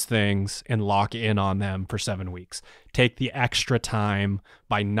 of those things and lock in on them for 7 weeks. Take the extra time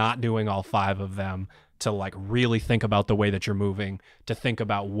by not doing all 5 of them to like really think about the way that you're moving, to think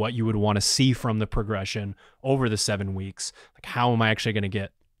about what you would want to see from the progression over the 7 weeks. Like, how am I actually going to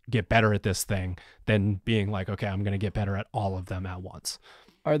get better at this thing, than being like, okay, I'm going to get better at all of them at once.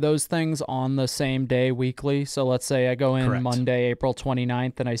 Are those things on the same day weekly? So let's say I go in Correct. Monday, April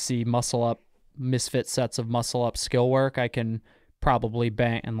 29th, and I see muscle up, Misfit sets of muscle up skill work. I can probably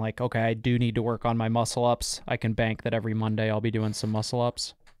bank and like, okay, I do need to work on my muscle ups. I can bank that every Monday I'll be doing some muscle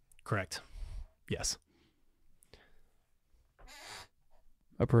ups. Correct. Yes.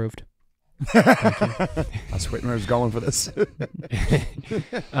 Approved. That's Whitmer's going for this.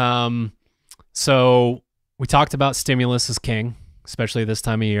 So we talked about stimulus is king, especially this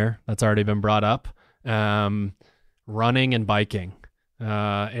time of year. That's already been brought up. Running and biking.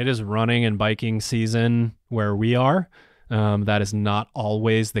 It is running and biking season where we are. That is not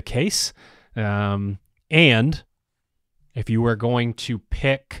always the case. And if you were going to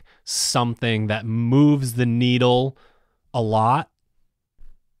pick something that moves the needle a lot,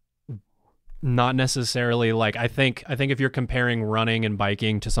 not necessarily like, I think if you're comparing running and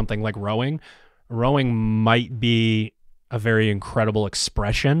biking to something like rowing might be a very incredible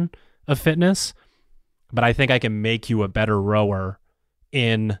expression of fitness, but I think I can make you a better rower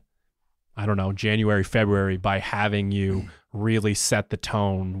in, I don't know, January, February, by having you really set the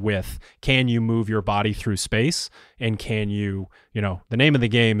tone with, can you move your body through space? And can you, the name of the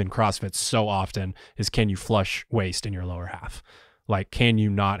game in CrossFit so often is, can you flush waist in your lower half? Like, can you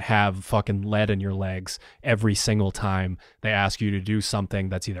not have fucking lead in your legs every single time they ask you to do something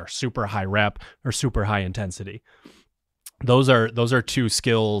that's either super high rep or super high intensity? Those are 2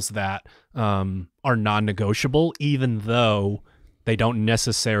 skills that are non-negotiable, even though they don't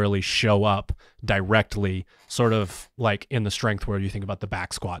necessarily show up directly, sort of like in the strength world. You think about the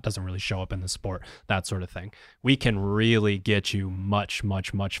back squat, doesn't really show up in the sport, that sort of thing. We can really get you much,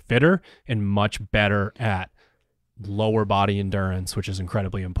 much, much fitter and much better at lower body endurance, which is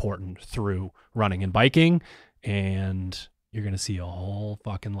incredibly important through running and biking. And you're going to see a whole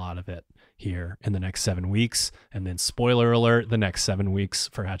fucking lot of it here in the next 7 weeks. And then, spoiler alert, the next 7 weeks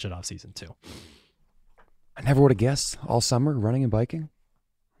for Hatchet Off Season 2. I never would have guessed all summer running and biking.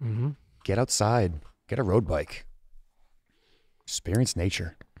 Mm-hmm. Get outside. Get a road bike. Experience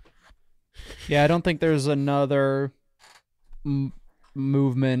nature. Yeah, I don't think there's another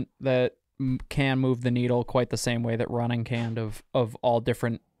movement that can move the needle quite the same way that running can of all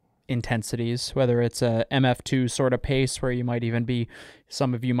different intensities, whether it's a MF2 sort of pace where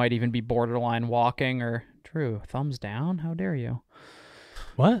some of you might even be borderline walking, or Drew, thumbs down? How dare you?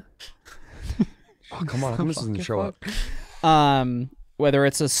 What? Oh, come on. How come this doesn't show up? Whether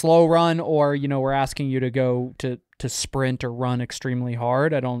it's a slow run or, we're asking you to go to sprint or run extremely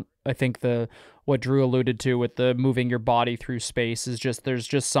hard. I think what Drew alluded to with the moving your body through space is there's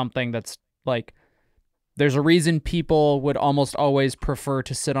just something that's like, there's a reason people would almost always prefer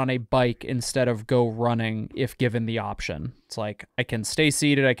to sit on a bike instead of go running if given the option. It's like, I can stay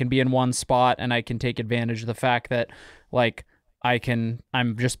seated, I can be in one spot, and I can take advantage of the fact that like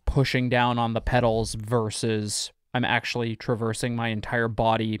I'm just pushing down on the pedals versus I'm actually traversing my entire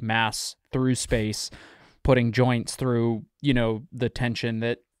body mass through space, putting joints through, the tension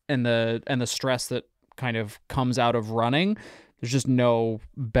that and the stress that kind of comes out of running. There's just no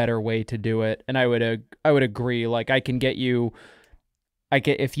better way to do it. And I would agree. Like, if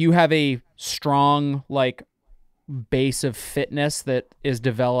you have a strong like base of fitness that is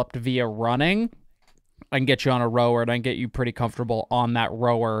developed via running, I can get you on a rower and I can get you pretty comfortable on that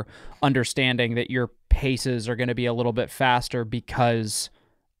rower, understanding that your paces are going to be a little bit faster because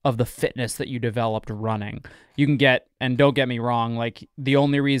of the fitness that you developed running. You can get, and don't get me wrong, like the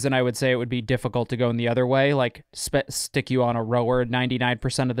only reason I would say it would be difficult to go in the other way, like stick you on a rower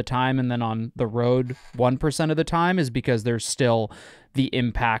 99% of the time and then on the road 1% of the time, is because there's still the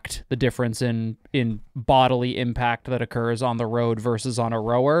difference in bodily impact that occurs on the road versus on a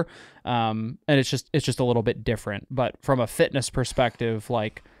rower. And it's just a little bit different. But from a fitness perspective,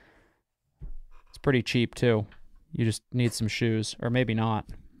 like, it's pretty cheap too. You just need some shoes, or maybe not.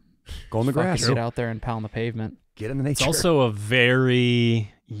 Go in the grass. Get out there and pound the pavement. Get in the nature. It's also a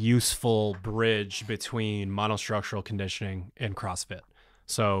very useful bridge between monostructural conditioning and CrossFit.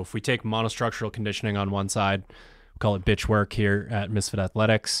 So if we take monostructural conditioning on one side, we call it bitch work here at Misfit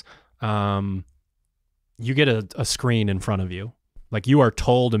Athletics, you get a screen in front of you. Like, you are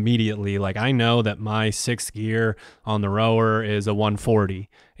told immediately, like, I know that my sixth gear on the rower is a 140,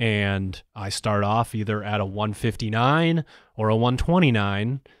 and I start off either at a 159 or a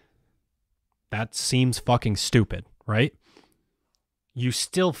 129. That seems fucking stupid, right? You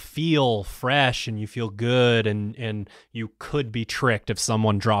still feel fresh and you feel good, and you could be tricked if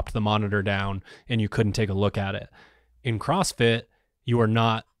someone dropped the monitor down and you couldn't take a look at it. In CrossFit, you are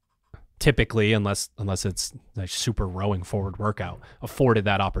not typically, unless it's a super rowing forward workout, afforded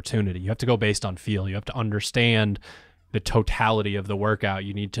that opportunity. You have to go based on feel. You have to understand the totality of the workout.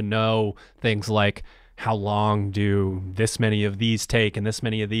 You need to know things like, how long do this many of these take and this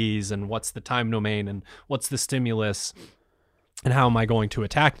many of these, and what's the time domain, and what's the stimulus, and how am I going to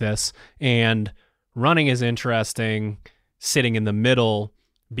attack this? And running is interesting sitting in the middle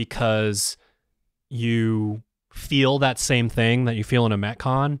because you feel that same thing that you feel in a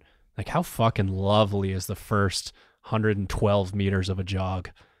Metcon. Like, how fucking lovely is the first 112 meters of a jog?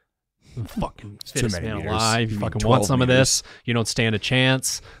 Fucking fittest man alive. You fucking want some meters of this. You don't stand a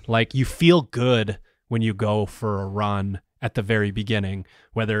chance. Like, you feel good when you go for a run at the very beginning,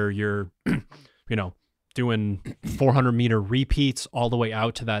 whether you're, doing 400 meter repeats all the way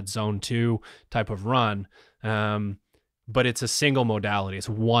out to that zone 2 type of run. But it's a single modality. It's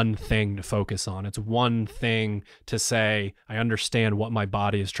one thing to focus on. It's one thing to say, I understand what my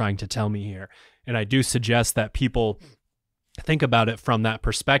body is trying to tell me here. And I do suggest that people think about it from that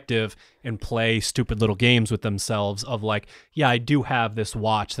perspective and play stupid little games with themselves of like, yeah, I do have this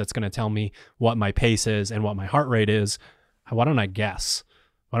watch that's going to tell me what my pace is and what my heart rate is. Why don't I guess?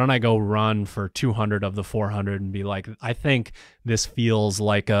 Why don't I go run for 200 of the 400 and be like, I think this feels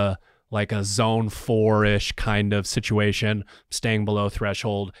like a zone 4-ish kind of situation, staying below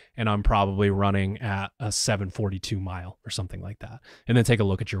threshold, and I'm probably running at a 742 mile or something like that. And then take a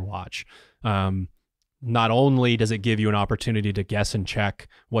look at your watch. Not only does it give you an opportunity to guess and check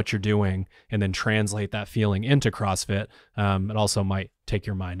what you're doing and then translate that feeling into CrossFit, it also might take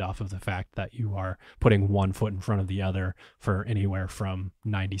your mind off of the fact that you are putting one foot in front of the other for anywhere from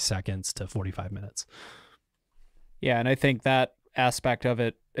 90 seconds to 45 minutes. Yeah, and I think that aspect of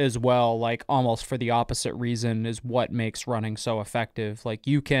it as well, like almost for the opposite reason, is what makes running so effective. Like,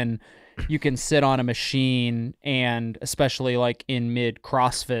 you can sit on a machine, and especially like in mid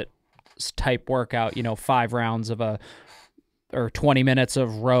CrossFit type workout, 5 rounds or 20 minutes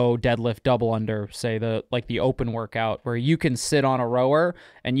of row, deadlift, double under, say the open workout, where you can sit on a rower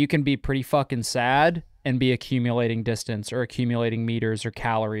and you can be pretty fucking sad and be accumulating distance or accumulating meters or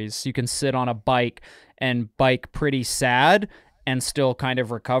calories. You can sit on a bike and bike pretty sad and still kind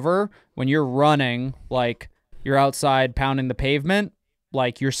of recover. When you're running, like you're outside pounding the pavement,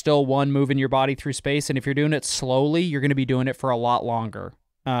 like you're still moving your body through space. And if you're doing it slowly, you're going to be doing it for a lot longer.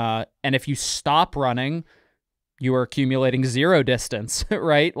 And if you stop running, you are accumulating zero distance,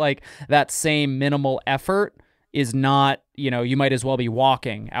 right? Like that same minimal effort is not, you might as well be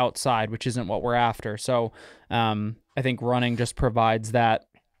walking outside, which isn't what we're after. So I think running just provides that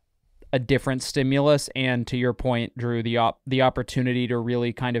a different stimulus. And to your point, Drew, the opportunity to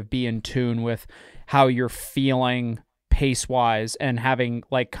really kind of be in tune with how you're feeling pace-wise and having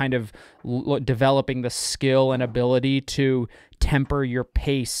like kind of developing the skill and ability to temper your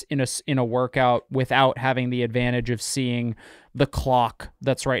pace in a workout without having the advantage of seeing the clock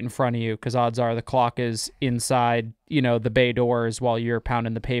that's right in front of you, because odds are the clock is inside the bay doors while you're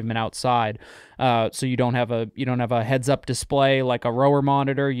pounding the pavement outside. So you don't have a heads-up display like a rower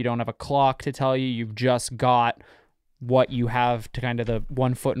monitor. You don't have a clock to tell you. You've just got what you have to kind of the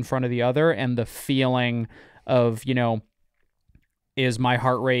one foot in front of the other, and the feeling of, is my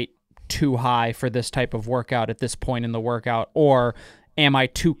heart rate too high for this type of workout at this point in the workout, or am I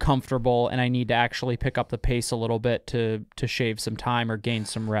too comfortable and I need to actually pick up the pace a little bit to shave some time or gain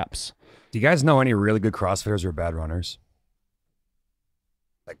some reps? Do you guys know any really good CrossFitters or bad runners?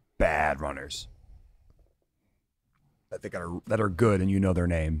 Like bad runners that are good and you know their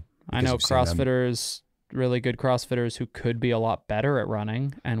name. I know CrossFitters, really good CrossFitters who could be a lot better at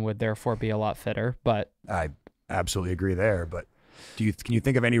running and would therefore be a lot fitter. But I absolutely agree there. But can you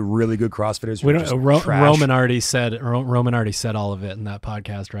think of any really good CrossFitters? We don't. Roman already said all of it in that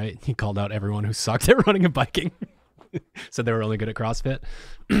podcast, right? He called out everyone who sucked at running and biking. Said they were only good at CrossFit.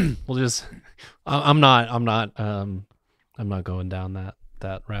 I'm not going down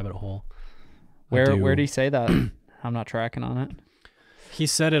that rabbit hole. Where did he say that? I'm not tracking on it. He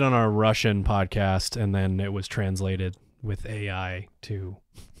said it on our Russian podcast, and then it was translated with AI to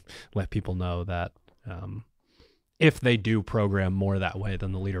let people know that if they do program more that way,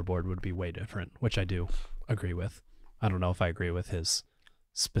 then the leaderboard would be way different, which I do agree with. I don't know if I agree with his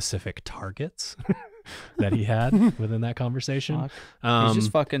specific targets that he had within that conversation. He's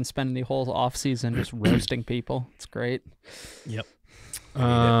just fucking spending the whole off season just roasting people. It's great. Yep.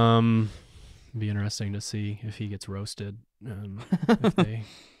 Be interesting to see if he gets roasted if they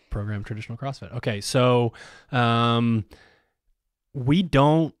program traditional CrossFit. Okay, so we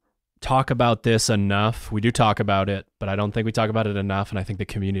don't talk about this enough. We do talk about it, but I don't think we talk about it enough, and I think the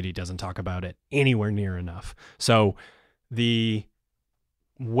community doesn't talk about it anywhere near enough. So the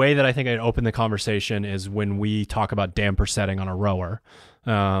way that I think I'd open the conversation is when we talk about damper setting on a rower.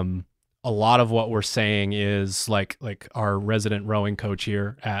 A lot of what we're saying is like our resident rowing coach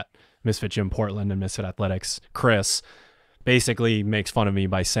here at Misfit Gym Portland and Misfit Athletics, Chris, basically makes fun of me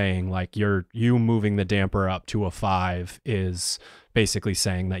by saying like you moving the damper up to a 5 is basically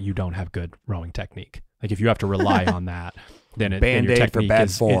saying that you don't have good rowing technique. Like if you have to rely on that, then your technique for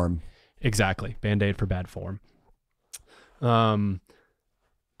bad form. Exactly. Band-aid for bad form.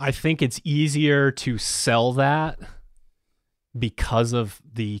 I think it's easier to sell that because of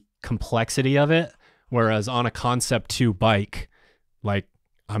the complexity of it. Whereas on a Concept 2 bike, you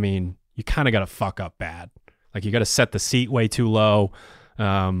kind of got to fuck up bad. Like you got to set the seat way too low,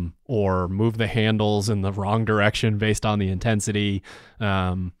 or move the handles in the wrong direction based on the intensity,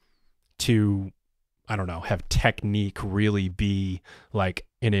 to, I don't know, have technique really be like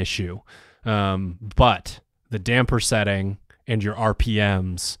an issue. But the damper setting and your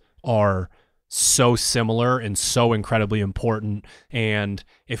RPMs are so similar and so incredibly important. And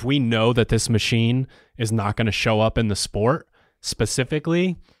if we know that this machine is not going to show up in the sport,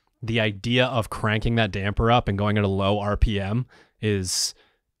 specifically, the idea of cranking that damper up and going at a low RPM is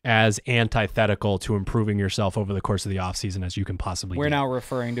as antithetical to improving yourself over the course of the off season as you can possibly We're do. now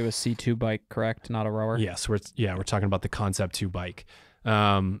referring to a C2 bike, correct? Not a rower? Yes, we're talking about the Concept 2 bike.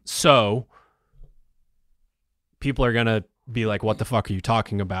 So people are going to be like, what the fuck are you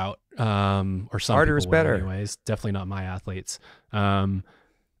talking about? Or some harder is will better. Anyways, definitely not my athletes.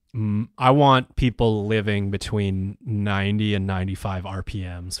 I want people living between 90 and 95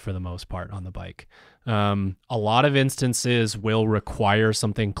 RPMs for the most part on the bike. A lot of instances will require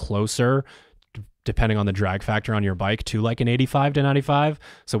something closer, depending on the drag factor on your bike, to like an 85 to 95.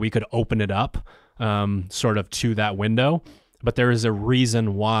 So we could open it up sort of to that window. But there is a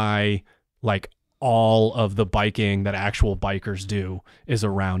reason why like all of the biking that actual bikers do is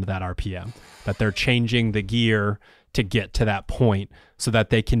around that RPM, that they're changing the gear to get to that point so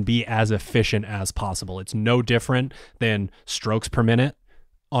that they can be as efficient as possible. It's no different than strokes per minute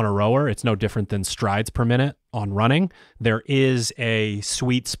on a rower. It's no different than strides per minute on running. There is a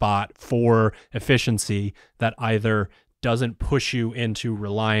sweet spot for efficiency that either doesn't push you into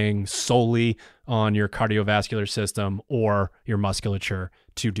relying solely on your cardiovascular system or your musculature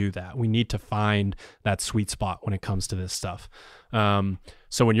to do that. We need to find that sweet spot when it comes to this stuff.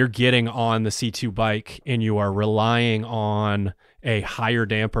 So when you're getting on the C2 bike and you are relying on a higher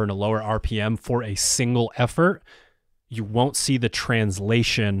damper and a lower RPM for a single effort, you won't see the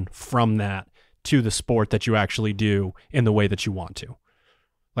translation from that to the sport that you actually do in the way that you want to.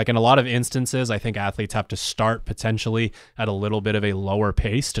 Like in a lot of instances, I think athletes have to start potentially at a little bit of a lower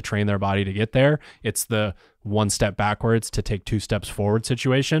pace to train their body to get there. It's the one step backwards to take two steps forward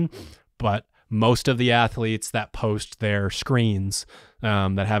situation. But most of the athletes that post their screens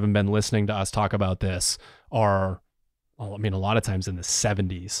that haven't been listening to us talk about this are, a lot of times in the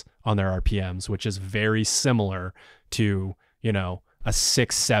 70s on their RPMs, which is very similar to, a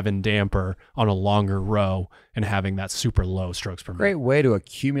 6-7 damper on a longer row and having that super low strokes per minute. Great way to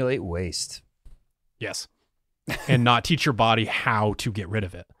accumulate waste. Yes. And not teach your body how to get rid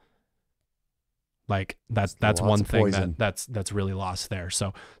of it. Like that's one thing that's really lost there.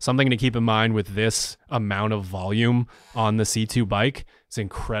 So something to keep in mind with this amount of volume on the C2 bike, it's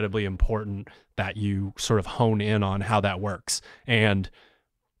incredibly important that you sort of hone in on how that works. And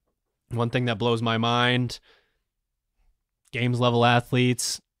one thing that blows my mind, games level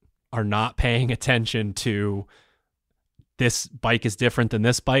athletes are not paying attention to this bike is different than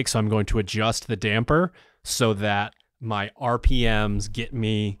this bike, so I'm going to adjust the damper so that my RPMs get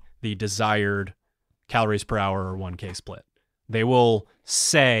me the desired calories per hour or 1K split. They will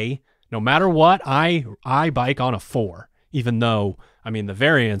say, no matter what, I bike on a 4, even though, the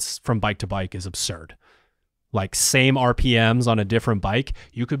variance from bike to bike is absurd. Like same RPMs on a different bike,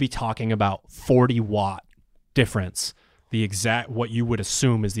 you could be talking about 40 watt difference. The exact, what you would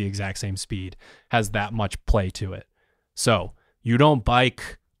assume is the exact same speed has that much play to it. So you don't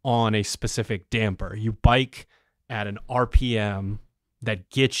bike on a specific damper. You bike at an RPM that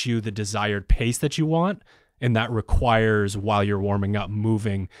gets you the desired pace that you want, and that requires, while you're warming up,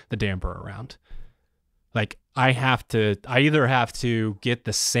 moving the damper around. Like I either have to get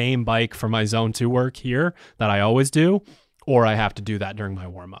the same bike for my zone 2 work here that I always do, or I have to do that during my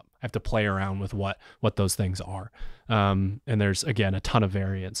warm up. I have to play around with what those things are. And there's, again, a ton of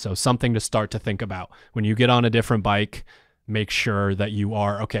variance. So something to start to think about. When you get on a different bike, make sure that you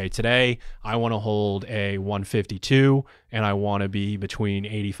are, okay, today I want to hold a 152 and I want to be between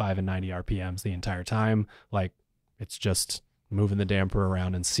 85 and 90 RPMs the entire time. Like it's just moving the damper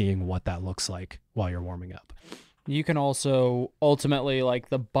around and seeing what that looks like while you're warming up. You can also ultimately, like,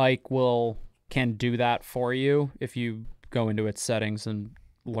 the bike can do that for you if you go into its settings and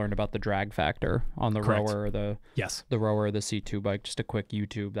learn about the drag factor on the Correct. rower or the rower or the C2 bike. Just a quick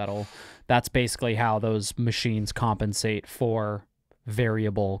YouTube. That's basically how those machines compensate for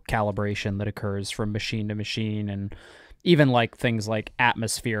variable calibration that occurs from machine to machine, and even like things like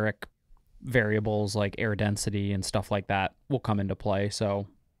atmospheric variables like air density and stuff like that will come into play. So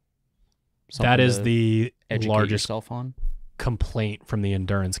that is the largest on complaint from the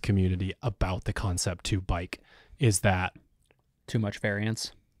endurance community about the Concept 2 bike is that too much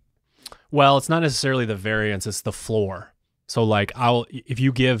variance. Well, it's not necessarily the variance, it's the floor. So like if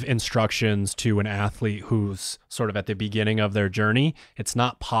you give instructions to an athlete who's sort of at the beginning of their journey, it's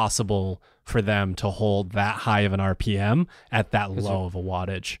not possible for them to hold that high of an RPM at that low of a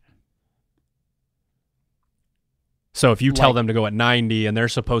wattage. So if you tell them to go at 90 and they're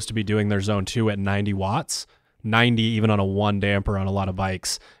supposed to be doing their zone 2 at 90 watts, 90 even on a 1 damper on a lot of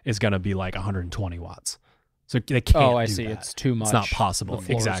bikes is going to be like 120 watts. So they can't Oh, I do see. that. It's too much. It's not possible. The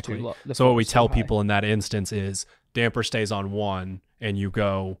floor is Exactly. too low. The So what floor we is too tell high. people in that instance is damper stays on 1 and you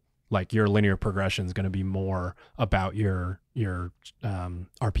go, like, your linear progression is going to be more about your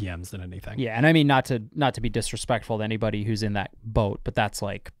RPMs than anything. Yeah, and I mean not to be disrespectful to anybody who's in that boat, but that's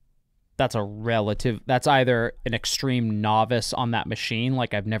either an extreme novice on that machine,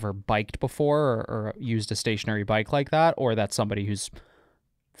 like I've never biked before or used a stationary bike like that, or that's somebody whose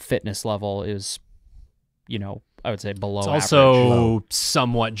fitness level is, I would say below It's average. also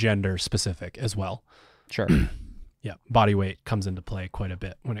somewhat gender specific as well. Sure. Yeah, body weight comes into play quite a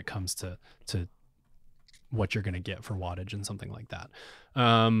bit when it comes to what you're going to get for wattage and something like that.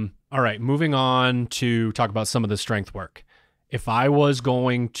 All right, moving on to talk about some of the strength work. If I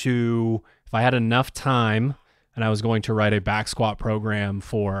had enough time and I was going to write a back squat program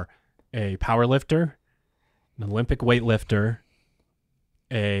for a power lifter, an Olympic weightlifter,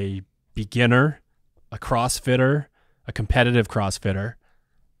 a beginner, a CrossFitter, a competitive CrossFitter,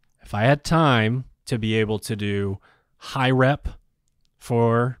 if I had time to be able to do high rep,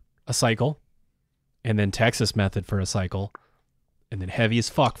 for a cycle, and then Texas method for a cycle, and then heavy as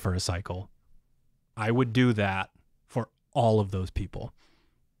fuck for a cycle, I would do that for all of those people.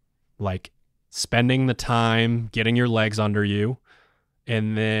 Like spending the time getting your legs under you,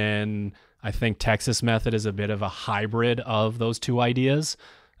 and then I think Texas method is a bit of a hybrid of those two ideas.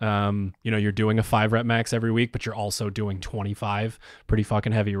 You're doing a 5 rep max every week, but you're also doing 25 pretty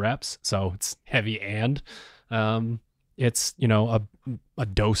fucking heavy reps. So it's heavy and it's, a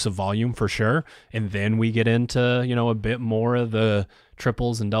dose of volume for sure. And then we get into, a bit more of the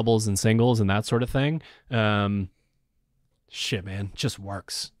triples and doubles and singles and that sort of thing. Shit, man, just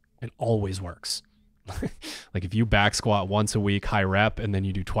works. It always works. Like if you back squat once a week, high rep, and then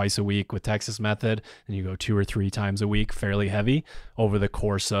you do twice a week with Texas method, and you go 2 or 3 times a week, fairly heavy over the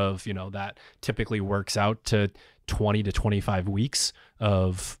course of, that typically works out to 20 to 25 weeks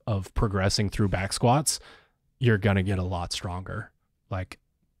of progressing through back squats, you're going to get a lot stronger. Like,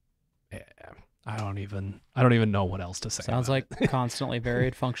 I don't even know what else to say. Sounds like constantly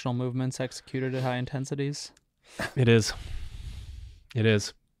varied functional movements executed at high intensities. It is. And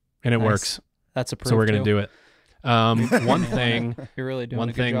it Nice. Works. That's approved. So we're going to too. do it. One thing, You're really doing one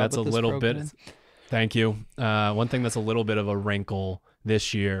a good thing job that's a with this little bit, program. thank you. One thing that's a little bit of a wrinkle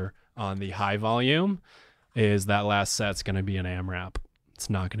this year on the high volume is that last set's going to be an AMRAP. It's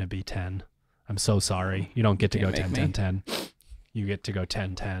not going to be 10. I'm so sorry. You don't get to go Can't 10, make 10, 10. You get to go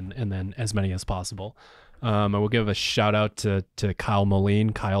 10, 10, and then as many as possible. I will give a shout out to Kyle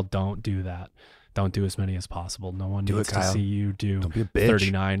Moline. Kyle, don't do that. Don't do as many as possible. No one needs to see you do Don't be a bitch.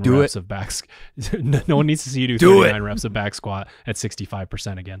 39 Do reps of back. No one needs to see you do Do 39 reps of back squat at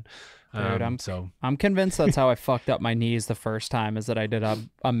 65% again. Dude, I'm convinced that's how I fucked up my knees the first time, is that I did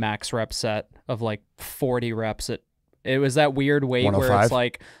a max rep set of like 40 reps. It was that weird weight where 105? it's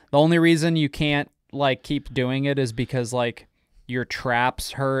like the only reason you can't like keep doing it is because like your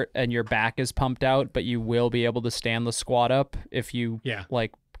traps hurt and your back is pumped out, but you will be able to stand the squat up if you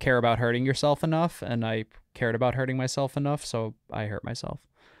like care about hurting yourself enough. And I cared about hurting myself enough, so I hurt myself.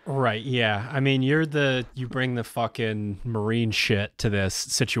 Right, yeah. I mean, you bring the fucking Marine shit to this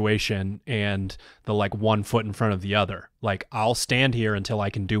situation and the like 1 foot in front of the other. Like, I'll stand here until I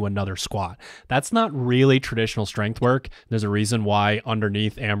can do another squat. That's not really traditional strength work. There's a reason why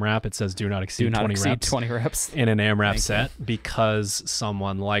underneath AMRAP it says do not exceed 20 reps in an AMRAP set, because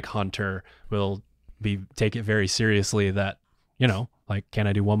someone like Hunter will take it very seriously that, like, can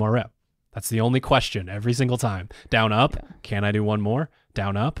I do one more rep? That's the only question every single time. Down, up, can I do one more?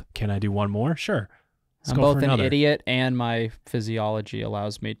 Down, up, can I do one more? Sure. Let's I'm go both for an another. idiot, and my physiology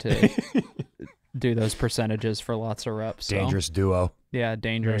allows me to do those percentages for lots of reps. So. Dangerous duo. Yeah,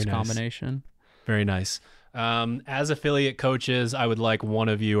 dangerous Very nice. combination. Very nice. As affiliate coaches, I would like one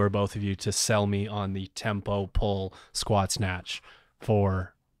of you or both of you to sell me on the tempo pull squat snatch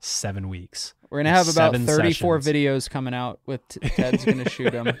for 7 weeks. We're going to have about 7 34 sessions. videos coming out with Ted's going to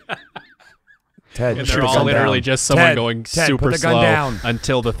shoot them. Ted, And shoot they're the all gun literally down. just someone Ted, going Ted, super put the gun slow down.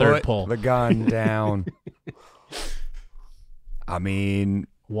 until the third Put pull. the gun down. I mean,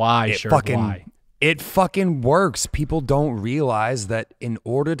 Why, why? it fucking works. People don't realize that in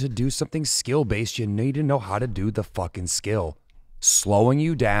order to do something skill-based, you need to know how to do the fucking skill. Slowing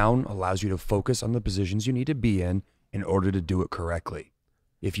you down allows you to focus on the positions you need to be in order to do it correctly.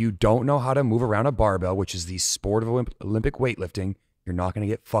 If you don't know how to move around a barbell, which is the sport of Olympic weightlifting, you're not going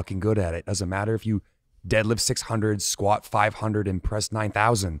to get fucking good at it. Doesn't matter if you deadlift 600, squat 500, and press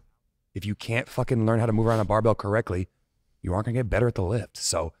 9,000. If you can't fucking learn how to move around a barbell correctly, you aren't going to get better at the lift.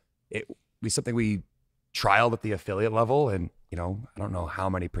 So it was something we trialed at the affiliate level, and I don't know how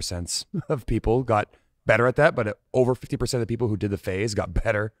many percents of people got better at that, but over 50% of the people who did the phase got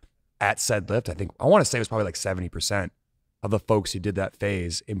better at said lift. I want to say it was probably like 70% of the folks who did that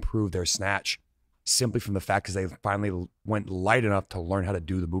phase improved their snatch simply from the fact because they finally went light enough to learn how to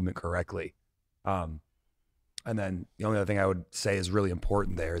do the movement correctly. And then the only other thing I would say is really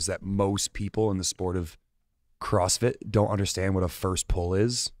important there is that most people in the sport of CrossFit don't understand what a first pull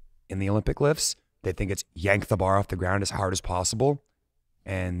is in the Olympic lifts. They think it's yank the bar off the ground as hard as possible,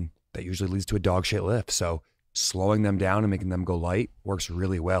 and that usually leads to a dog shit lift. So slowing them down and making them go light works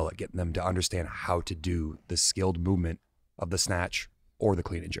really well at getting them to understand how to do the skilled movement of the snatch or the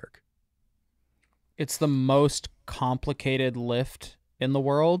clean and jerk. It's the most complicated lift in the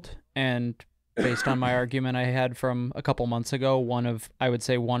world, and based on my argument I had from a couple months ago, I would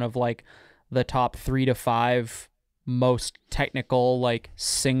say one of like the top 3 to 5 most technical, like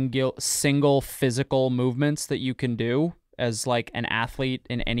single physical movements that you can do as like an athlete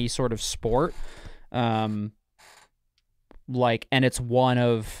in any sort of sport. And it's one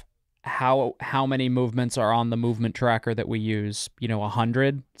of how many movements are on the movement tracker that we use,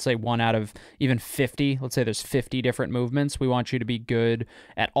 100, say 1 out of even 50. Let's say there's 50 different movements. We want you to be good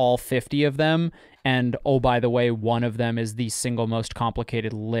at all 50 of them. And oh, by the way, one of them is the single most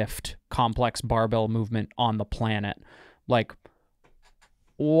complicated lift, complex barbell movement on the planet. Like,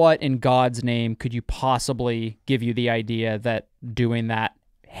 what in God's name could you possibly give you the idea that doing that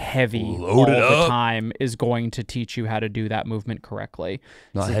heavy all the time is going to teach you how to do that movement correctly?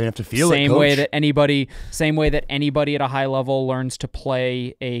 Not heavy enough to feel it, Same coach. way that anybody at a high level learns to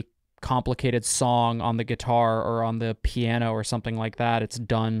play a complicated song on the guitar or on the piano or something like that. It's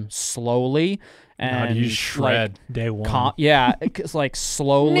done slowly. And you shred day one. It's like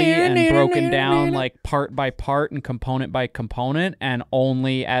slowly and broken down, like part by part and component by component. And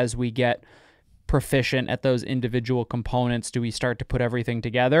only as we get proficient at those individual components do we start to put everything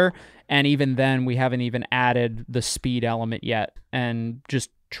together. And even then, we haven't even added the speed element yet. And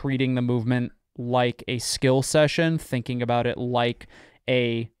just treating the movement like a skill session, thinking about it like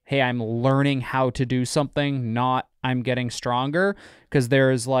hey, I'm learning how to do something, not I'm getting stronger. Because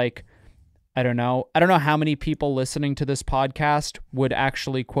there's like, I don't know how many people listening to this podcast would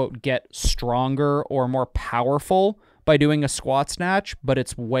actually, quote, get stronger or more powerful by doing a squat snatch, but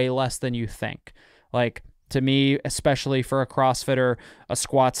it's way less than you think. Like, to me, especially for a CrossFitter, a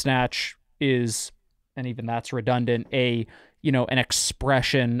squat snatch is, and even that's redundant, an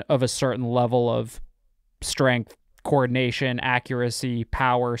expression of a certain level of strength, coordination, accuracy,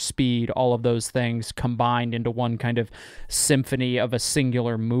 power, speed, all of those things combined into one kind of symphony of a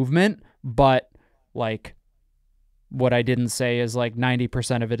singular movement. But like, what I didn't say is like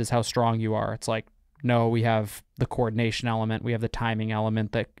 90% of it is how strong you are. It's like, no, we have the coordination element, we have the timing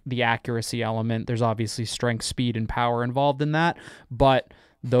element, the accuracy element. There's obviously strength, speed, and power involved in that, but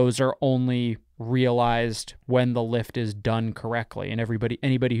those are only realized when the lift is done correctly. And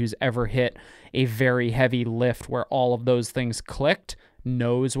anybody who's ever hit a very heavy lift where all of those things clicked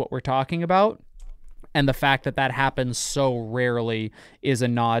knows what we're talking about. And the fact that that happens so rarely is a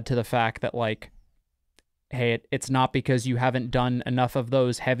nod to the fact that, like, hey, it's not because you haven't done enough of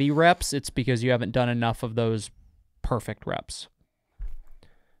those heavy reps, it's because you haven't done enough of those perfect reps.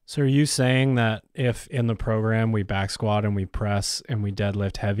 So are you saying that if in the program we back squat and we press and we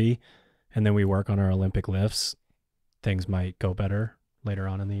deadlift heavy and then we work on our Olympic lifts, things might go better later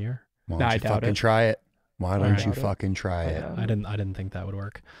on in the year? Why don't you fucking try it? Why don't you fucking try it? I didn't think that would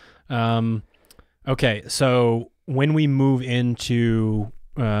work. Okay, so when we move into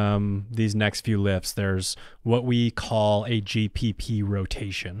these next few lifts, there's what we call a GPP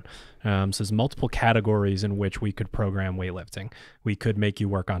rotation. So there's multiple categories in which we could program weightlifting. We could make you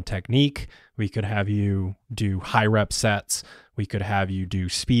work on technique. We could have you do high rep sets. We could have you do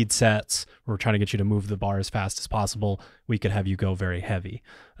speed sets. We're trying to get you to move the bar as fast as possible. We could have you go very heavy.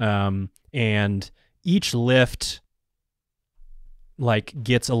 And each lift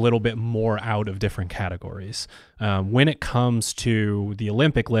gets a little bit more out of different categories. When it comes to the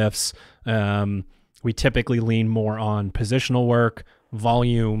Olympic lifts, we typically lean more on positional work,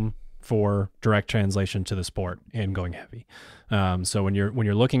 volume for direct translation to the sport, and going heavy. So when you're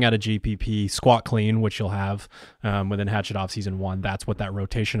looking at a GPP squat clean, which you'll have within Hatchet offseason 1, that's what that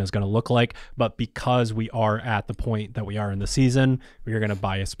rotation is going to look like. But because we are at the point that we are in the season, we are going to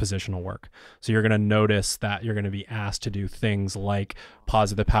bias positional work. So you're going to notice that you're going to be asked to do things like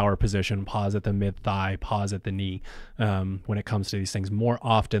pause at the power position, pause at the mid thigh, pause at the knee, when it comes to these things more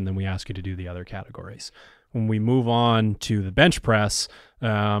often than we ask you to do the other categories. When we move on to the bench press,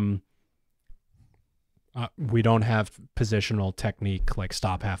 we don't have positional technique like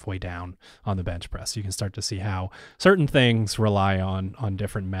stop halfway down on the bench press. You can start to see how certain things rely on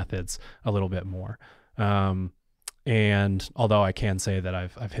different methods a little bit more. And although I can say that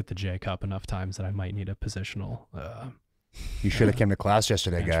I've hit the J cup enough times that I might need a positional. You should have came to class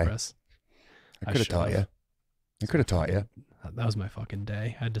yesterday, guy. Press. I could have taught you. I could have taught you. That was my fucking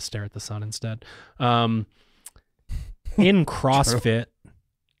day. I had to stare at the sun instead. In CrossFit,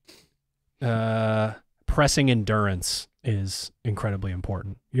 pressing endurance is incredibly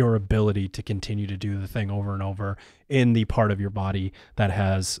important. Your ability to continue to do the thing over and over in the part of your body that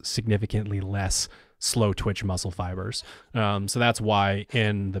has significantly less slow twitch muscle fibers. So that's why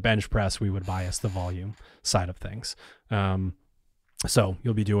in the bench press, we would bias the volume side of things. So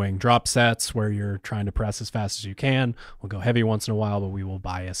you'll be doing drop sets where you're trying to press as fast as you can. We'll go heavy once in a while, but we will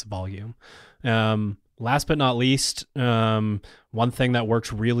bias volume. Last but not least, one thing that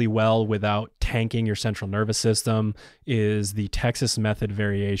works really well without tanking your central nervous system is the Texas method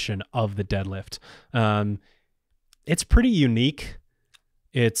variation of the deadlift. It's pretty unique.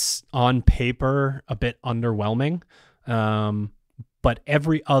 It's on paper a bit underwhelming, but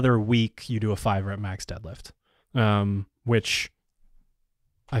every other week you do a 5 rep max deadlift, which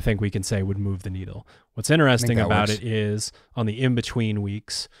I think we can say would move the needle. What's interesting about it is on the in-between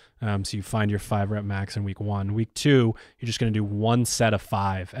weeks, so you find your 5 rep max in week 1. Week 2, you're just going to do 1 set of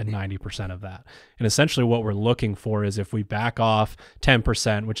 5 at 90% of that. And essentially what we're looking for is if we back off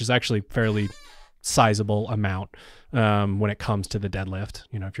 10%, which is actually fairly sizable amount when it comes to the deadlift.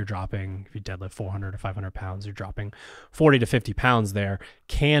 You know, if you deadlift 400 or 500 pounds, you're dropping 40 to 50 pounds there.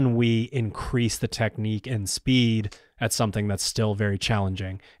 Can we increase the technique and speed at something that's still very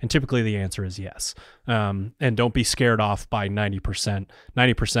challenging? And typically the answer is yes. And don't be scared off by 90%.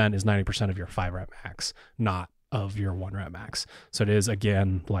 90% is 90% of your 5 rep max, not of your 1 rep max. So it is,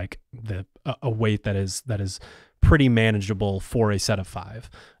 again, like a weight that is pretty manageable for a set of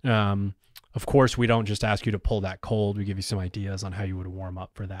 5. Of course, we don't just ask you to pull that cold. We give you some ideas on how you would warm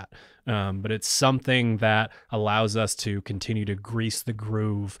up for that. But it's something that allows us to continue to grease the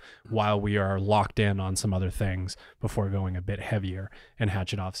groove while we are locked in on some other things before going a bit heavier and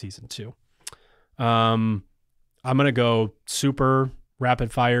Hatchet off season 2. I'm going to go super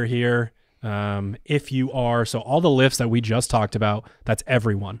rapid fire here. If you are, so all the lifts that we just talked about, that's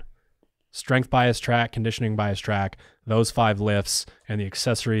everyone. Strength bias track, conditioning bias track, those 5 lifts and the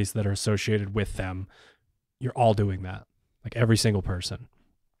accessories that are associated with them, you're all doing that, like every single person.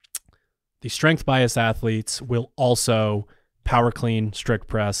 The strength bias athletes will also power clean, strict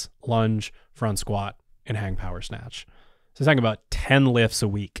press, lunge, front squat, and hang power snatch. So talking about 10 lifts a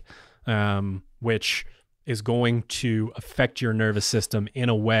week, which is going to affect your nervous system in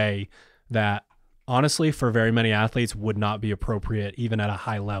a way that honestly, for very many athletes, would not be appropriate, even at a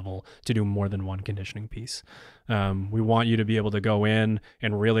high level, to do more than one conditioning piece. We want you to be able to go in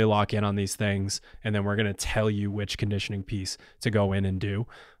and really lock in on these things, and then we're going to tell you which conditioning piece to go in and do.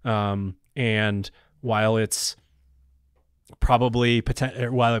 And while it's potentially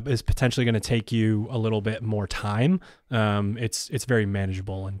going to take you a little bit more time, it's very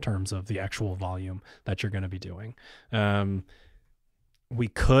manageable in terms of the actual volume that you're going to be doing. We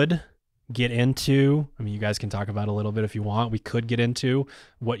could get into, I mean, you guys can talk about it a little bit if you want. We could get into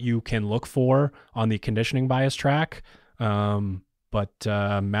what you can look for on the conditioning bias track. But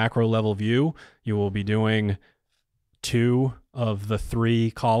macro level view, you will be doing 2 of the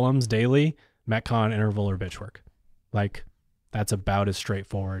 3 columns daily, Metcon, interval, or bitch work. Like, that's about as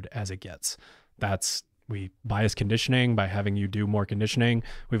straightforward as it gets. We bias conditioning by having you do more conditioning.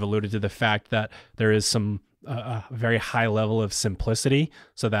 We've alluded to the fact that there is some a very high level of simplicity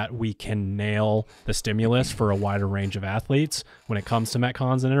so that we can nail the stimulus for a wider range of athletes when it comes to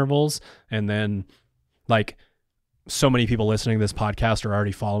Metcons and intervals. And then, like, so many people listening to this podcast are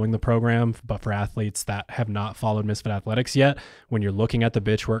already following the program, but for athletes that have not followed Misfit Athletics yet, when you're looking at the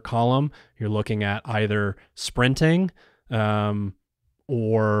bitch work column, you're looking at either sprinting,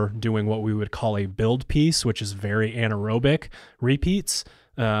 or doing what we would call a build piece, which is very anaerobic repeats.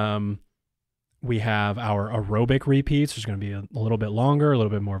 We have our aerobic repeats, which is going to be a little bit longer, a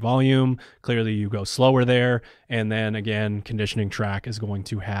little bit more volume. Clearly you go slower there. And then again, conditioning track is going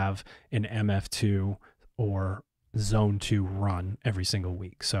to have an MF2 or zone 2 run every single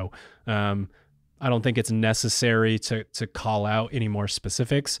week. So I don't think it's necessary to call out any more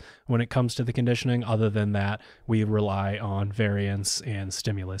specifics when it comes to the conditioning. Other than that, we rely on variance and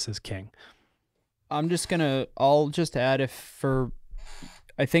stimulus as king. I'll just add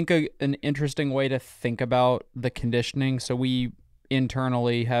I think an interesting way to think about the conditioning. So we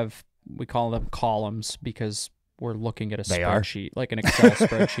internally we call them columns because we're looking at a spreadsheet, like an Excel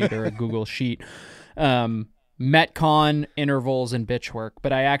spreadsheet or a Google sheet. Metcon, intervals, and bitch work.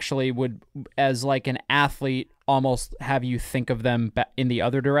 But I actually would, as like an athlete, almost have you think of them in the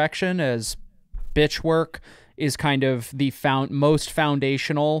other direction, as bitch work is kind of the most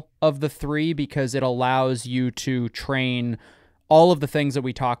foundational of the 3 because it allows you to train all of the things that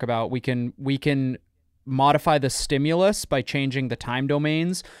we talk about. We can modify the stimulus by changing the time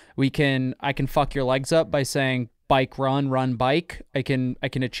domains. I can fuck your legs up by saying bike, run, bike. I can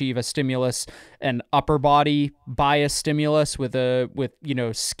achieve a stimulus, an upper body bias stimulus with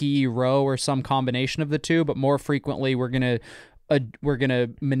ski, row, or some combination of the 2. But more frequently, we're gonna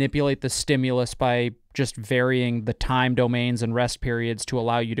manipulate the stimulus by just varying the time domains and rest periods to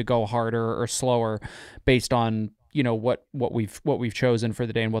allow you to go harder or slower based on what we've chosen for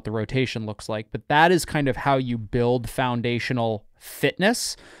the day and what the rotation looks like. But that is kind of how you build foundational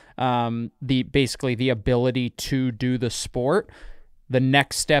fitness. Basically the ability to do the sport. The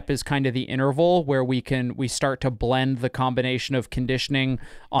next step is kind of the interval, where we start to blend the combination of conditioning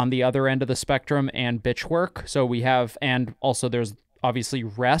on the other end of the spectrum and bitch work. So and also there's obviously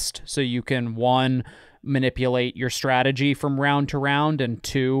rest. So you can manipulate your strategy from round to round, and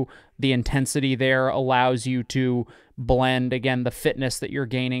 2, the intensity there allows you to blend, again, the fitness that you're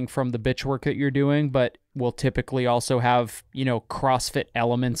gaining from the bitch work that you're doing, but will typically also have, CrossFit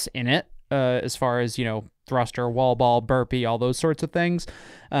elements in it, as far as, thruster, wall ball, burpee, all those sorts of things.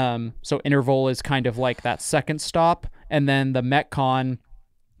 So interval is kind of like that second stop. And then the Metcon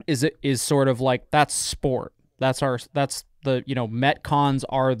is sort of like, that's sport. That's the Metcons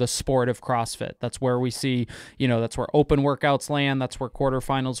are the sport of CrossFit. That's where we see, that's where open workouts land. That's where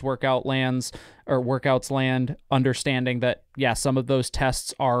quarterfinals workouts land, understanding that, yeah, some of those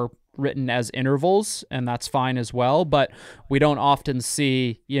tests are written as intervals, and that's fine as well. But we don't often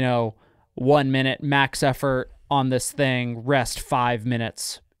see, 1 minute max effort on this thing, rest 5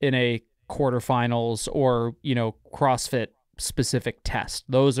 minutes in a quarterfinals or, CrossFit specific test.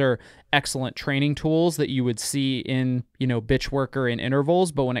 Those are excellent training tools that you would see in, bitch work or in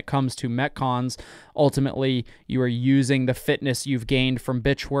intervals. But when it comes to Metcons, ultimately you are using the fitness you've gained from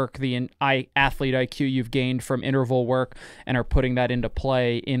bitch work, the athlete IQ you've gained from interval work, and are putting that into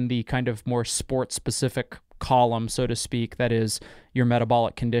play in the kind of more sport specific column, so to speak, that is your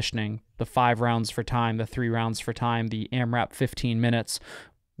metabolic conditioning, the 5 rounds for time, the 3 rounds for time, the AMRAP 15 minutes,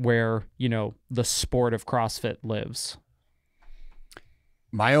 where, the sport of CrossFit lives.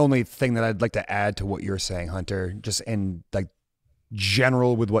 My only thing that I'd like to add to what you're saying, Hunter, just in like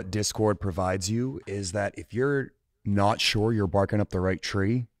general with what Discord provides you, is that if you're not sure you're barking up the right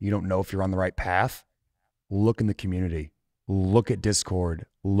tree, you don't know if you're on the right path, look in the community, look at Discord,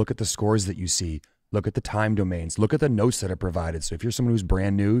 look at the scores that you see, look at the time domains, look at the notes that are provided. So if you're someone who's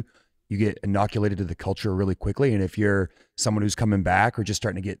brand new, you get inoculated to the culture really quickly. And if you're someone who's coming back or just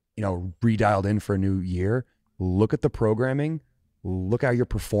starting to get, redialed in for a new year, look at the programming, look how you're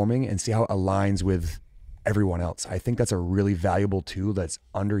performing, and see how it aligns with everyone else. I think that's a really valuable tool that's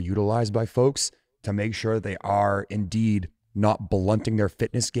underutilized by folks to make sure they are indeed not blunting their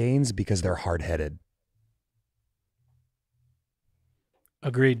fitness gains because they're hard-headed.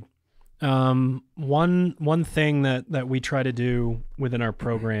 Agreed. One thing that we try to do within our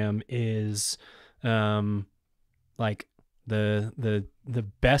program is like the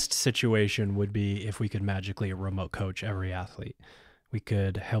best situation would be if we could magically remote coach every athlete. We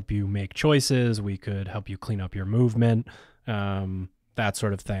could help you make choices. We could help you clean up your movement, that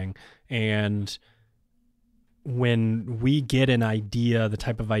sort of thing. And when we get an idea, the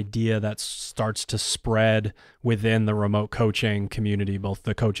type of idea that starts to spread within the remote coaching community, both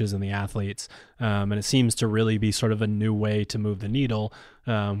the coaches and the athletes, and it seems to really be sort of a new way to move the needle,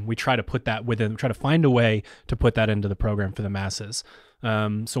 we try to put that within, try to find a way to put that into the program for the masses.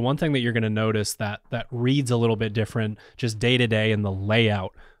 So one thing that you're going to notice that reads a little bit different just day to day in the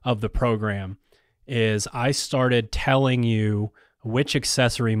layout of the program is I started telling you which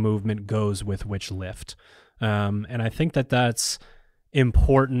accessory movement goes with which lift. And I think that that's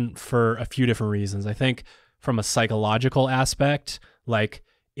important for a few different reasons. I think from a psychological aspect, like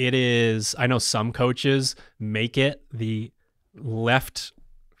it is, I know some coaches make it the left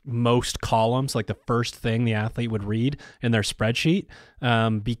most columns, like the first thing the athlete would read in their spreadsheet,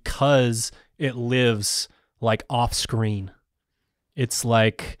 because it lives like off screen. It's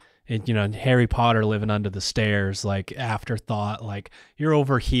like, Harry Potter living under the stairs, like afterthought, like you're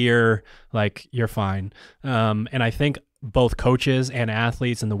over here, like you're fine. And I think both coaches and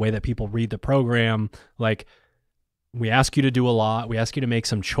athletes and the way that people read the program, like we ask you to do a lot, we ask you to make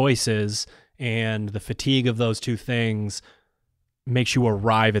some choices, and the fatigue of those two things makes you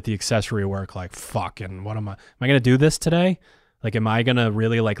arrive at the accessory work like, fuck, and what am I going to do this today? Like, am I going to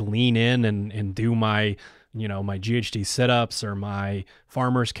really like lean in and do my, my GHD sit-ups or my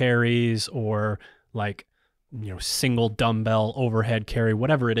farmer's carries or like, single dumbbell overhead carry,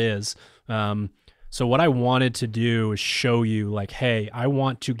 whatever it is. So what I wanted to do is show you like, hey, I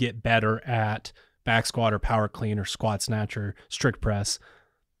want to get better at back squat or power clean or squat snatch or strict press.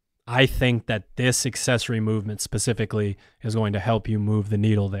 I think that this accessory movement specifically is going to help you move the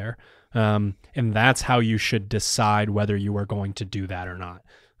needle there. And that's how you should decide whether you are going to do that or not.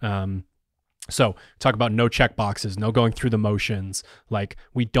 So talk about no check boxes, no going through the motions. Like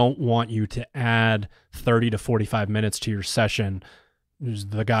we don't want you to add 30 to 45 minutes to your session.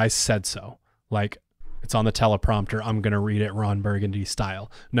 The guy said so. Like it's on the teleprompter. I'm going to read it Ron Burgundy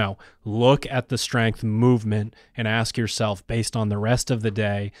style. No, look at the strength movement and ask yourself, based on the rest of the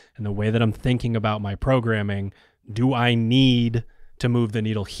day and the way that I'm thinking about my programming, do I need to move the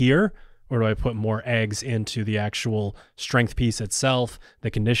needle here? Or do I put more eggs into the actual strength piece itself?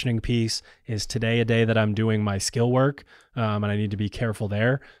 The conditioning piece, is today a day that I'm doing my skill work, and I need to be careful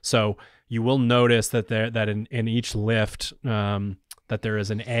there. So you will notice that in each lift, the that there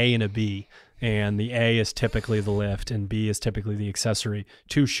is an A and a B, and the A is typically the lift and B is typically the accessory,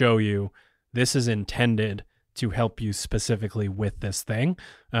 to show you this is intended to help you specifically with this thing.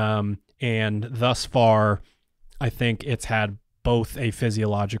 And thus far, I think it's had both a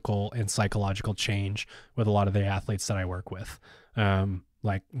physiological and psychological change with a lot of the athletes that I work with.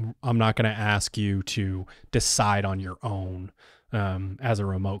 Like, I'm not going to ask you to decide on your own as a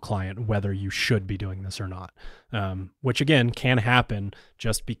remote client whether you should be doing this or not, which again can happen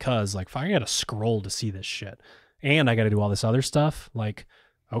just because, like, if I got to scroll to see this shit and I got to do all this other stuff, like,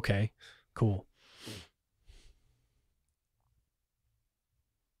 okay, cool.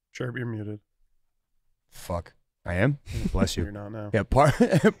 Sure, you're muted. Fuck. I am? Bless you. You're not now. Yeah, part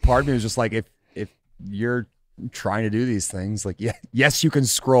of me was just like, if you're trying to do these things, like, yeah, yes, you can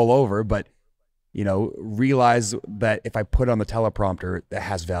scroll over, but, you know, realize that if I put on the teleprompter, that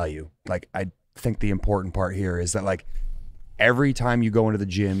has value. Like, I think the important part here is that, like, every time you go into the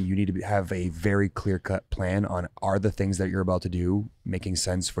gym, you need to have a very clear-cut plan on, are the things that you're about to do making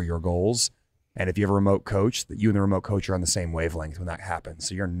sense for your goals? And if you have a remote coach, that you and the remote coach are on the same wavelength when that happens.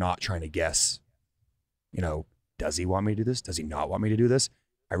 So you're not trying to guess, you know, does he want me to do this? Does he not want me to do this?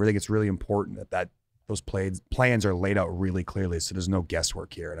 I really think it's really important that those plans are laid out really clearly, so there's no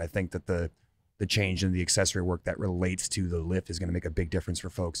guesswork here. And I think that the change in the accessory work that relates to the lift is going to make a big difference for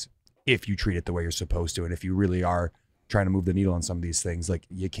folks if you treat it the way you're supposed to. And if you really are trying to move the needle on some of these things, like,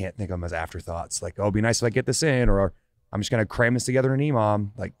 you can't think of them as afterthoughts. Like, oh, it'd be nice if I get this in, or I'm just going to cram this together in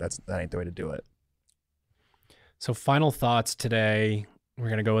EMOM. Like, that ain't the way to do it. So final thoughts today, we're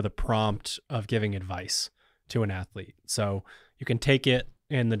going to go with a prompt of giving advice to an athlete. So you can take it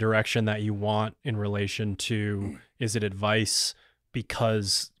in the direction that you want in relation to, is it advice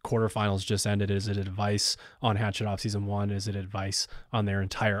because quarterfinals just ended? Is it advice on Hatchet Offseason 1? Is it advice on their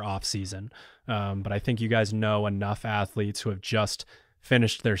entire offseason? But I think you guys know enough athletes who have just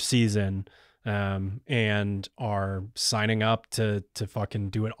finished their season and are signing up to fucking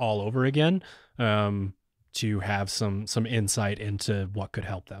do it all over again, to have some insight into what could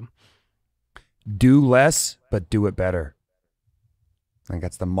help them. Do less, but do it better. I think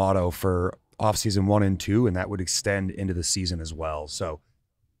that's the motto for off-season 1 and 2, and that would extend into the season as well. So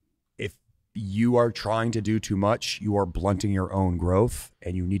if you are trying to do too much, you are blunting your own growth,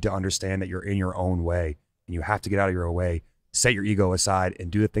 and you need to understand that you're in your own way, and you have to get out of your own way, set your ego aside, and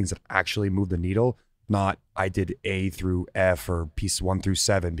do the things that actually move the needle, not I did A through F or piece 1 through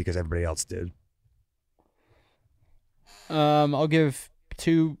 7 because everybody else did. I'll give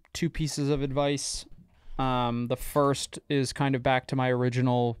two pieces of advice. The first is kind of back to my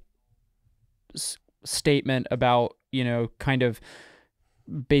original statement about, you know, kind of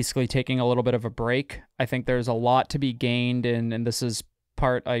basically taking a little bit of a break. I think there's a lot to be gained, and this is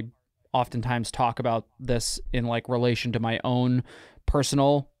part I oftentimes talk about this in like relation to my own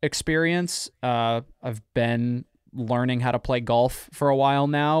personal experience. I've been learning how to play golf for a while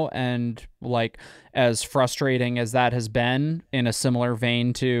now, and like, as frustrating as that has been, in a similar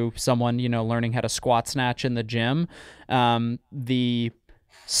vein to someone, you know, learning how to squat snatch in the gym, the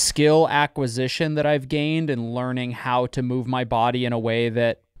skill acquisition that I've gained and learning how to move my body in a way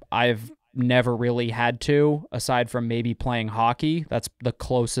that I've never really had to, aside from maybe playing hockey. That's the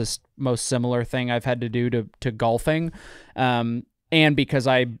closest, most similar thing I've had to do to golfing. And because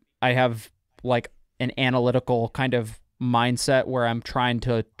I have like an analytical kind of mindset where I'm trying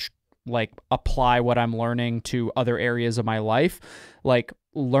to like apply what I'm learning to other areas of my life, like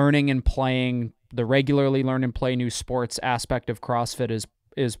learning and playing, the regularly learn and play new sports aspect of CrossFit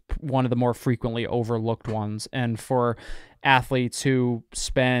is one of the more frequently overlooked ones. And for athletes who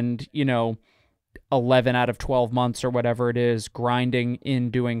spend, you know, 11 out of 12 months or whatever it is grinding in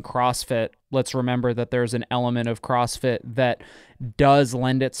doing CrossFit, let's remember that there's an element of CrossFit that does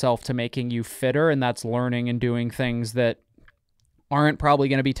lend itself to making you fitter, and that's learning and doing things that aren't probably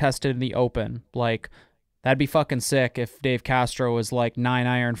going to be tested in the open. Like, that'd be fucking sick if Dave Castro was like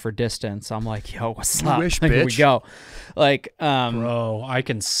 9-iron for distance. I'm like, yo, what's up? wish, Here we bitch. go. Like, Bro, I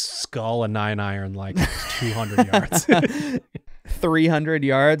can skull a 9-iron like 200 yards. 300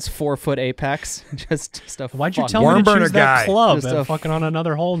 yards, 4-foot apex. Just a Why'd you fuck- tell me Worm to burner choose that guy. club? Just I'm a- fucking on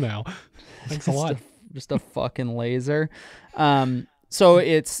another hole now. Thanks a lot. just a fucking laser. So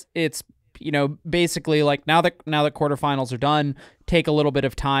it's you know, basically like now that quarterfinals are done, take a little bit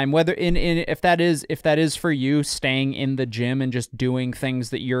of time, whether if that is for you, staying in the gym and just doing things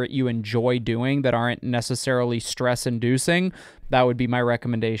that you enjoy doing that aren't necessarily stress inducing. That would be my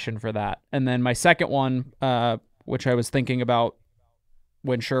recommendation for that. And then my second one, which I was thinking about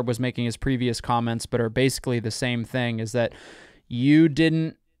when Sherb was making his previous comments, but are basically the same thing, is that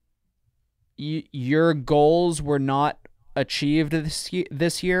your goals were not achieved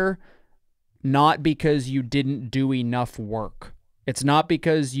this year, not because you didn't do enough work. It's not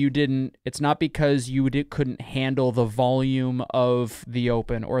because you couldn't handle the volume of the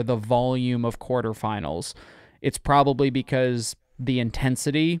Open or the volume of quarterfinals. It's probably because the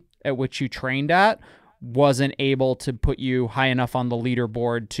intensity at which you trained at wasn't able to put you high enough on the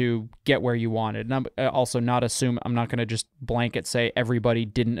leaderboard to get where you wanted. And I'm also I'm not going to just blanket say everybody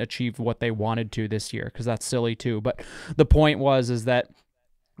didn't achieve what they wanted to this year, because that's silly too. But the point is that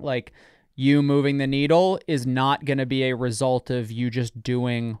like you moving the needle is not going to be a result of you just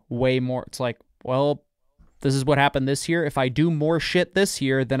doing way more. It's like, well, this is what happened this year. If I do more shit this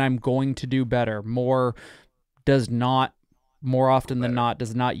year, then I'm going to do better. More often than not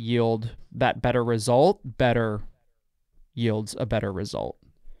does not yield that better result. Better yields a better result.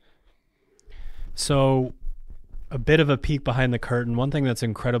 So a bit of a peek behind the curtain. One thing that's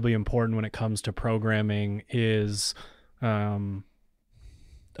incredibly important when it comes to programming is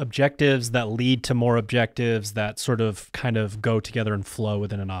objectives that lead to more objectives that sort of kind of go together and flow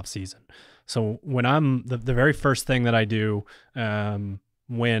within an off season. So when I'm the very first thing that I do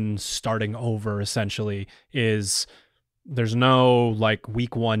when starting over essentially is there's no like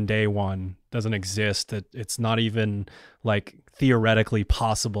week 1, day 1 doesn't exist. It's not even like theoretically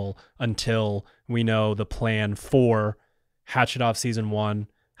possible until we know the plan for Hatchet Off Season 1,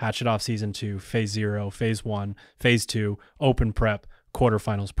 Hatchet Off Season 2, Phase 0, Phase 1, Phase 2, Open Prep,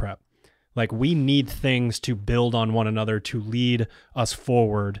 Quarterfinals Prep. Like we need things to build on one another to lead us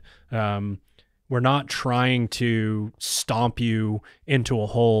forward. We're not trying to stomp you into a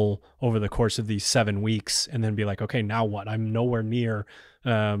hole over the course of these 7 weeks and then be like, okay, now what? I'm nowhere near,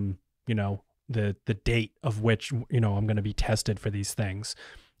 the date of which, I'm going to be tested for these things.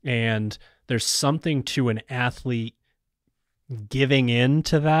 And there's something to an athlete giving in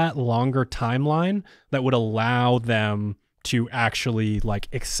to that longer timeline that would allow them to actually like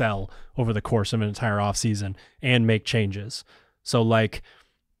excel over the course of an entire off season and make changes. So like,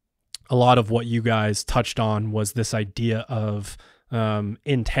 a lot of what you guys touched on was this idea of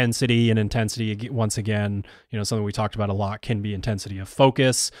intensity, and intensity, once again, something we talked about a lot can be intensity of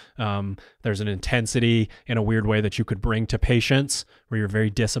focus. There's an intensity in a weird way that you could bring to patience where you're very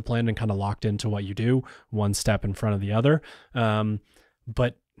disciplined and kind of locked into what you do, one step in front of the other.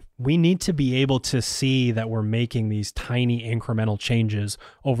 But we need to be able to see that we're making these tiny incremental changes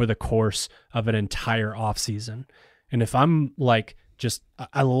over the course of an entire off season. And if I'm like,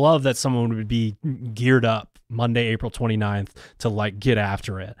 I love that someone would be geared up Monday, April 29th to like get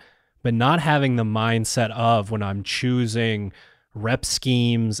after it, but not having the mindset of when I'm choosing rep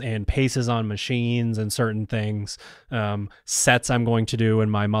schemes and paces on machines and certain things, sets I'm going to do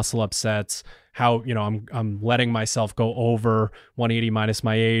in my muscle up sets, how, I'm letting myself go over 180 minus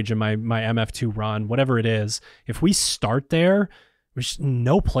my age and my MF2 run, whatever it is. If we start there, there's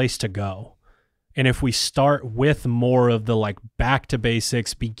no place to go. And if we start with more of the like back to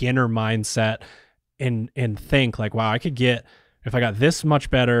basics, beginner mindset and think like, wow, if I got this much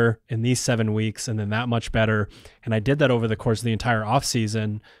better in these 7 weeks and then that much better, and I did that over the course of the entire off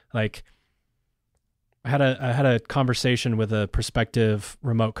season, like I had a conversation with a prospective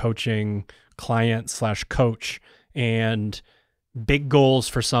remote coaching client / coach, and big goals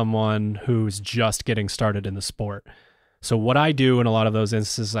for someone who's just getting started in the sport. So what I do in a lot of those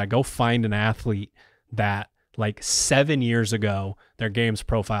instances, I go find an athlete that like 7 years ago, their games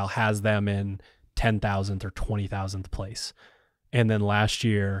profile has them in 10,000th or 20,000th place. And then last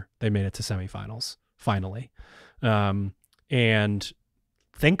year they made it to semifinals, finally. And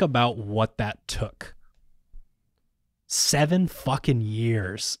think about what that took. 7 fucking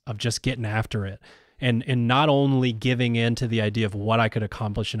years of just getting after it. And not only giving in to the idea of what I could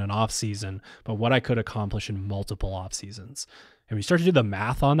accomplish in an off season, but what I could accomplish in multiple off seasons. And we start to do the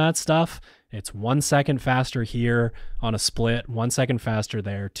math on that stuff. It's 1 second faster here on a split, 1 second faster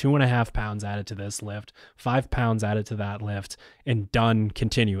there, 2.5 pounds added to this lift, 5 pounds added to that lift, and done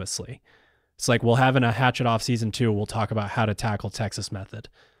continuously. It's like we'll have in a Hatchet Off Season 2, we'll talk about how to tackle Texas method.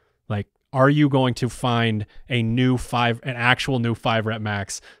 Like, are you going to find an actual new 5 rep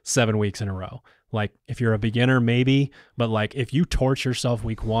max 7 weeks in a row? Like if you're a beginner, maybe, but like if you torch yourself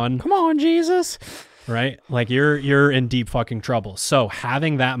week 1, come on, Jesus, right? Like you're in deep fucking trouble. So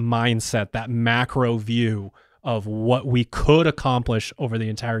having that mindset, that macro view of what we could accomplish over the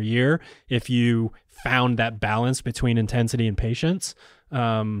entire year, if you found that balance between intensity and patience,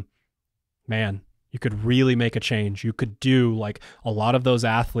 man, you could really make a change. You could do like a lot of those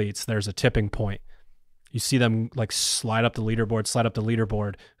athletes. There's a tipping point. You see them like slide up the leaderboard,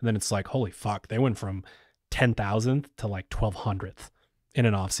 and then it's like, holy fuck, they went from 10,000th to like 1,200th in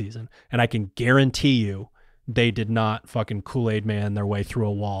an off season. And I can guarantee you they did not fucking Kool-Aid man their way through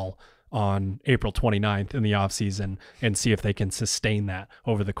a wall on April 29th in the offseason and see if they can sustain that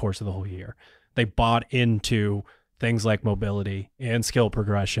over the course of the whole year. They bought into things like mobility and skill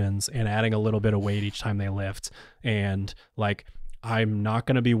progressions and adding a little bit of weight each time they lift. And like, I'm not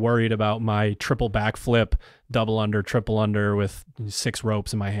going to be worried about my triple backflip, double under, triple under with 6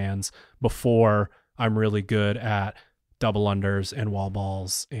 ropes in my hands before I'm really good at double unders and wall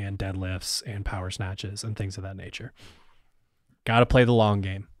balls and deadlifts and power snatches and things of that nature. Got to play the long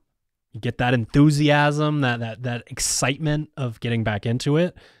game. You get that enthusiasm, that excitement of getting back into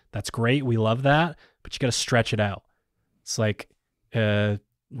it. That's great. We love that, but you got to stretch it out. It's like a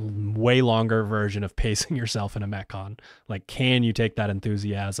way longer version of pacing yourself in a Metcon. Like, can you take that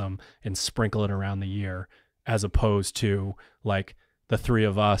enthusiasm and sprinkle it around the year, as opposed to like the 3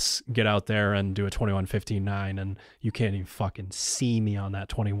 of us get out there and do a 21:15.9 and you can't even fucking see me on that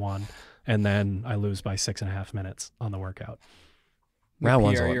 21, and then I lose by 6.5 minutes on the workout. Round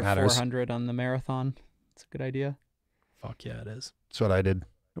one's all that your matters. 400 on the marathon. It's a good idea. Fuck yeah, it is. That's what I did.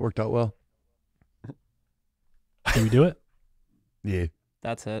 It worked out well. Can we do it? Yeah.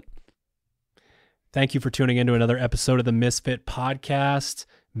 That's it. Thank you for tuning in to another episode of the Misfit podcast.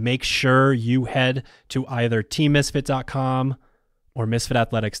 Make sure you head to either teammisfit.com or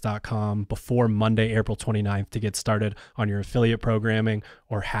misfitathletics.com before Monday, April 29th to get started on your affiliate programming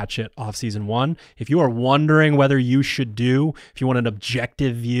or Hatchet offseason 1. If you are wondering whether you should do, if you want an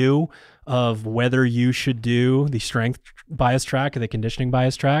objective view of whether you should do the strength bias track or the conditioning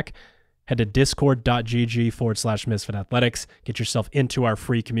bias track, head to discord.gg/misfitathletics. Get yourself into our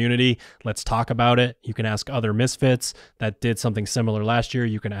free community. Let's talk about it. You can ask other Misfits that did something similar last year.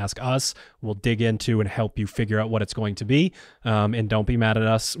 You can ask us. We'll dig into and help you figure out what it's going to be. And don't be mad at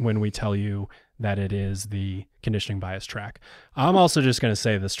us when we tell you that it is the conditioning bias track. I'm also just going to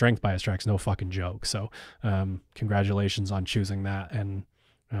say the strength bias track is no fucking joke. So congratulations on choosing that. And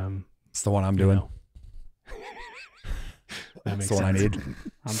it's the one I'm doing. That makes That's the one I sense. need.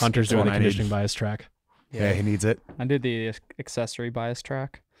 Hunter's doing the conditioning bias track. Yeah, he needs it. I did the accessory bias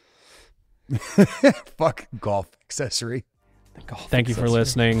track. Fuck golf accessory. The golf Thank you for accessory.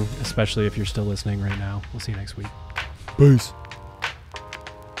 listening, especially if you're still listening right now. We'll see you next week. Peace.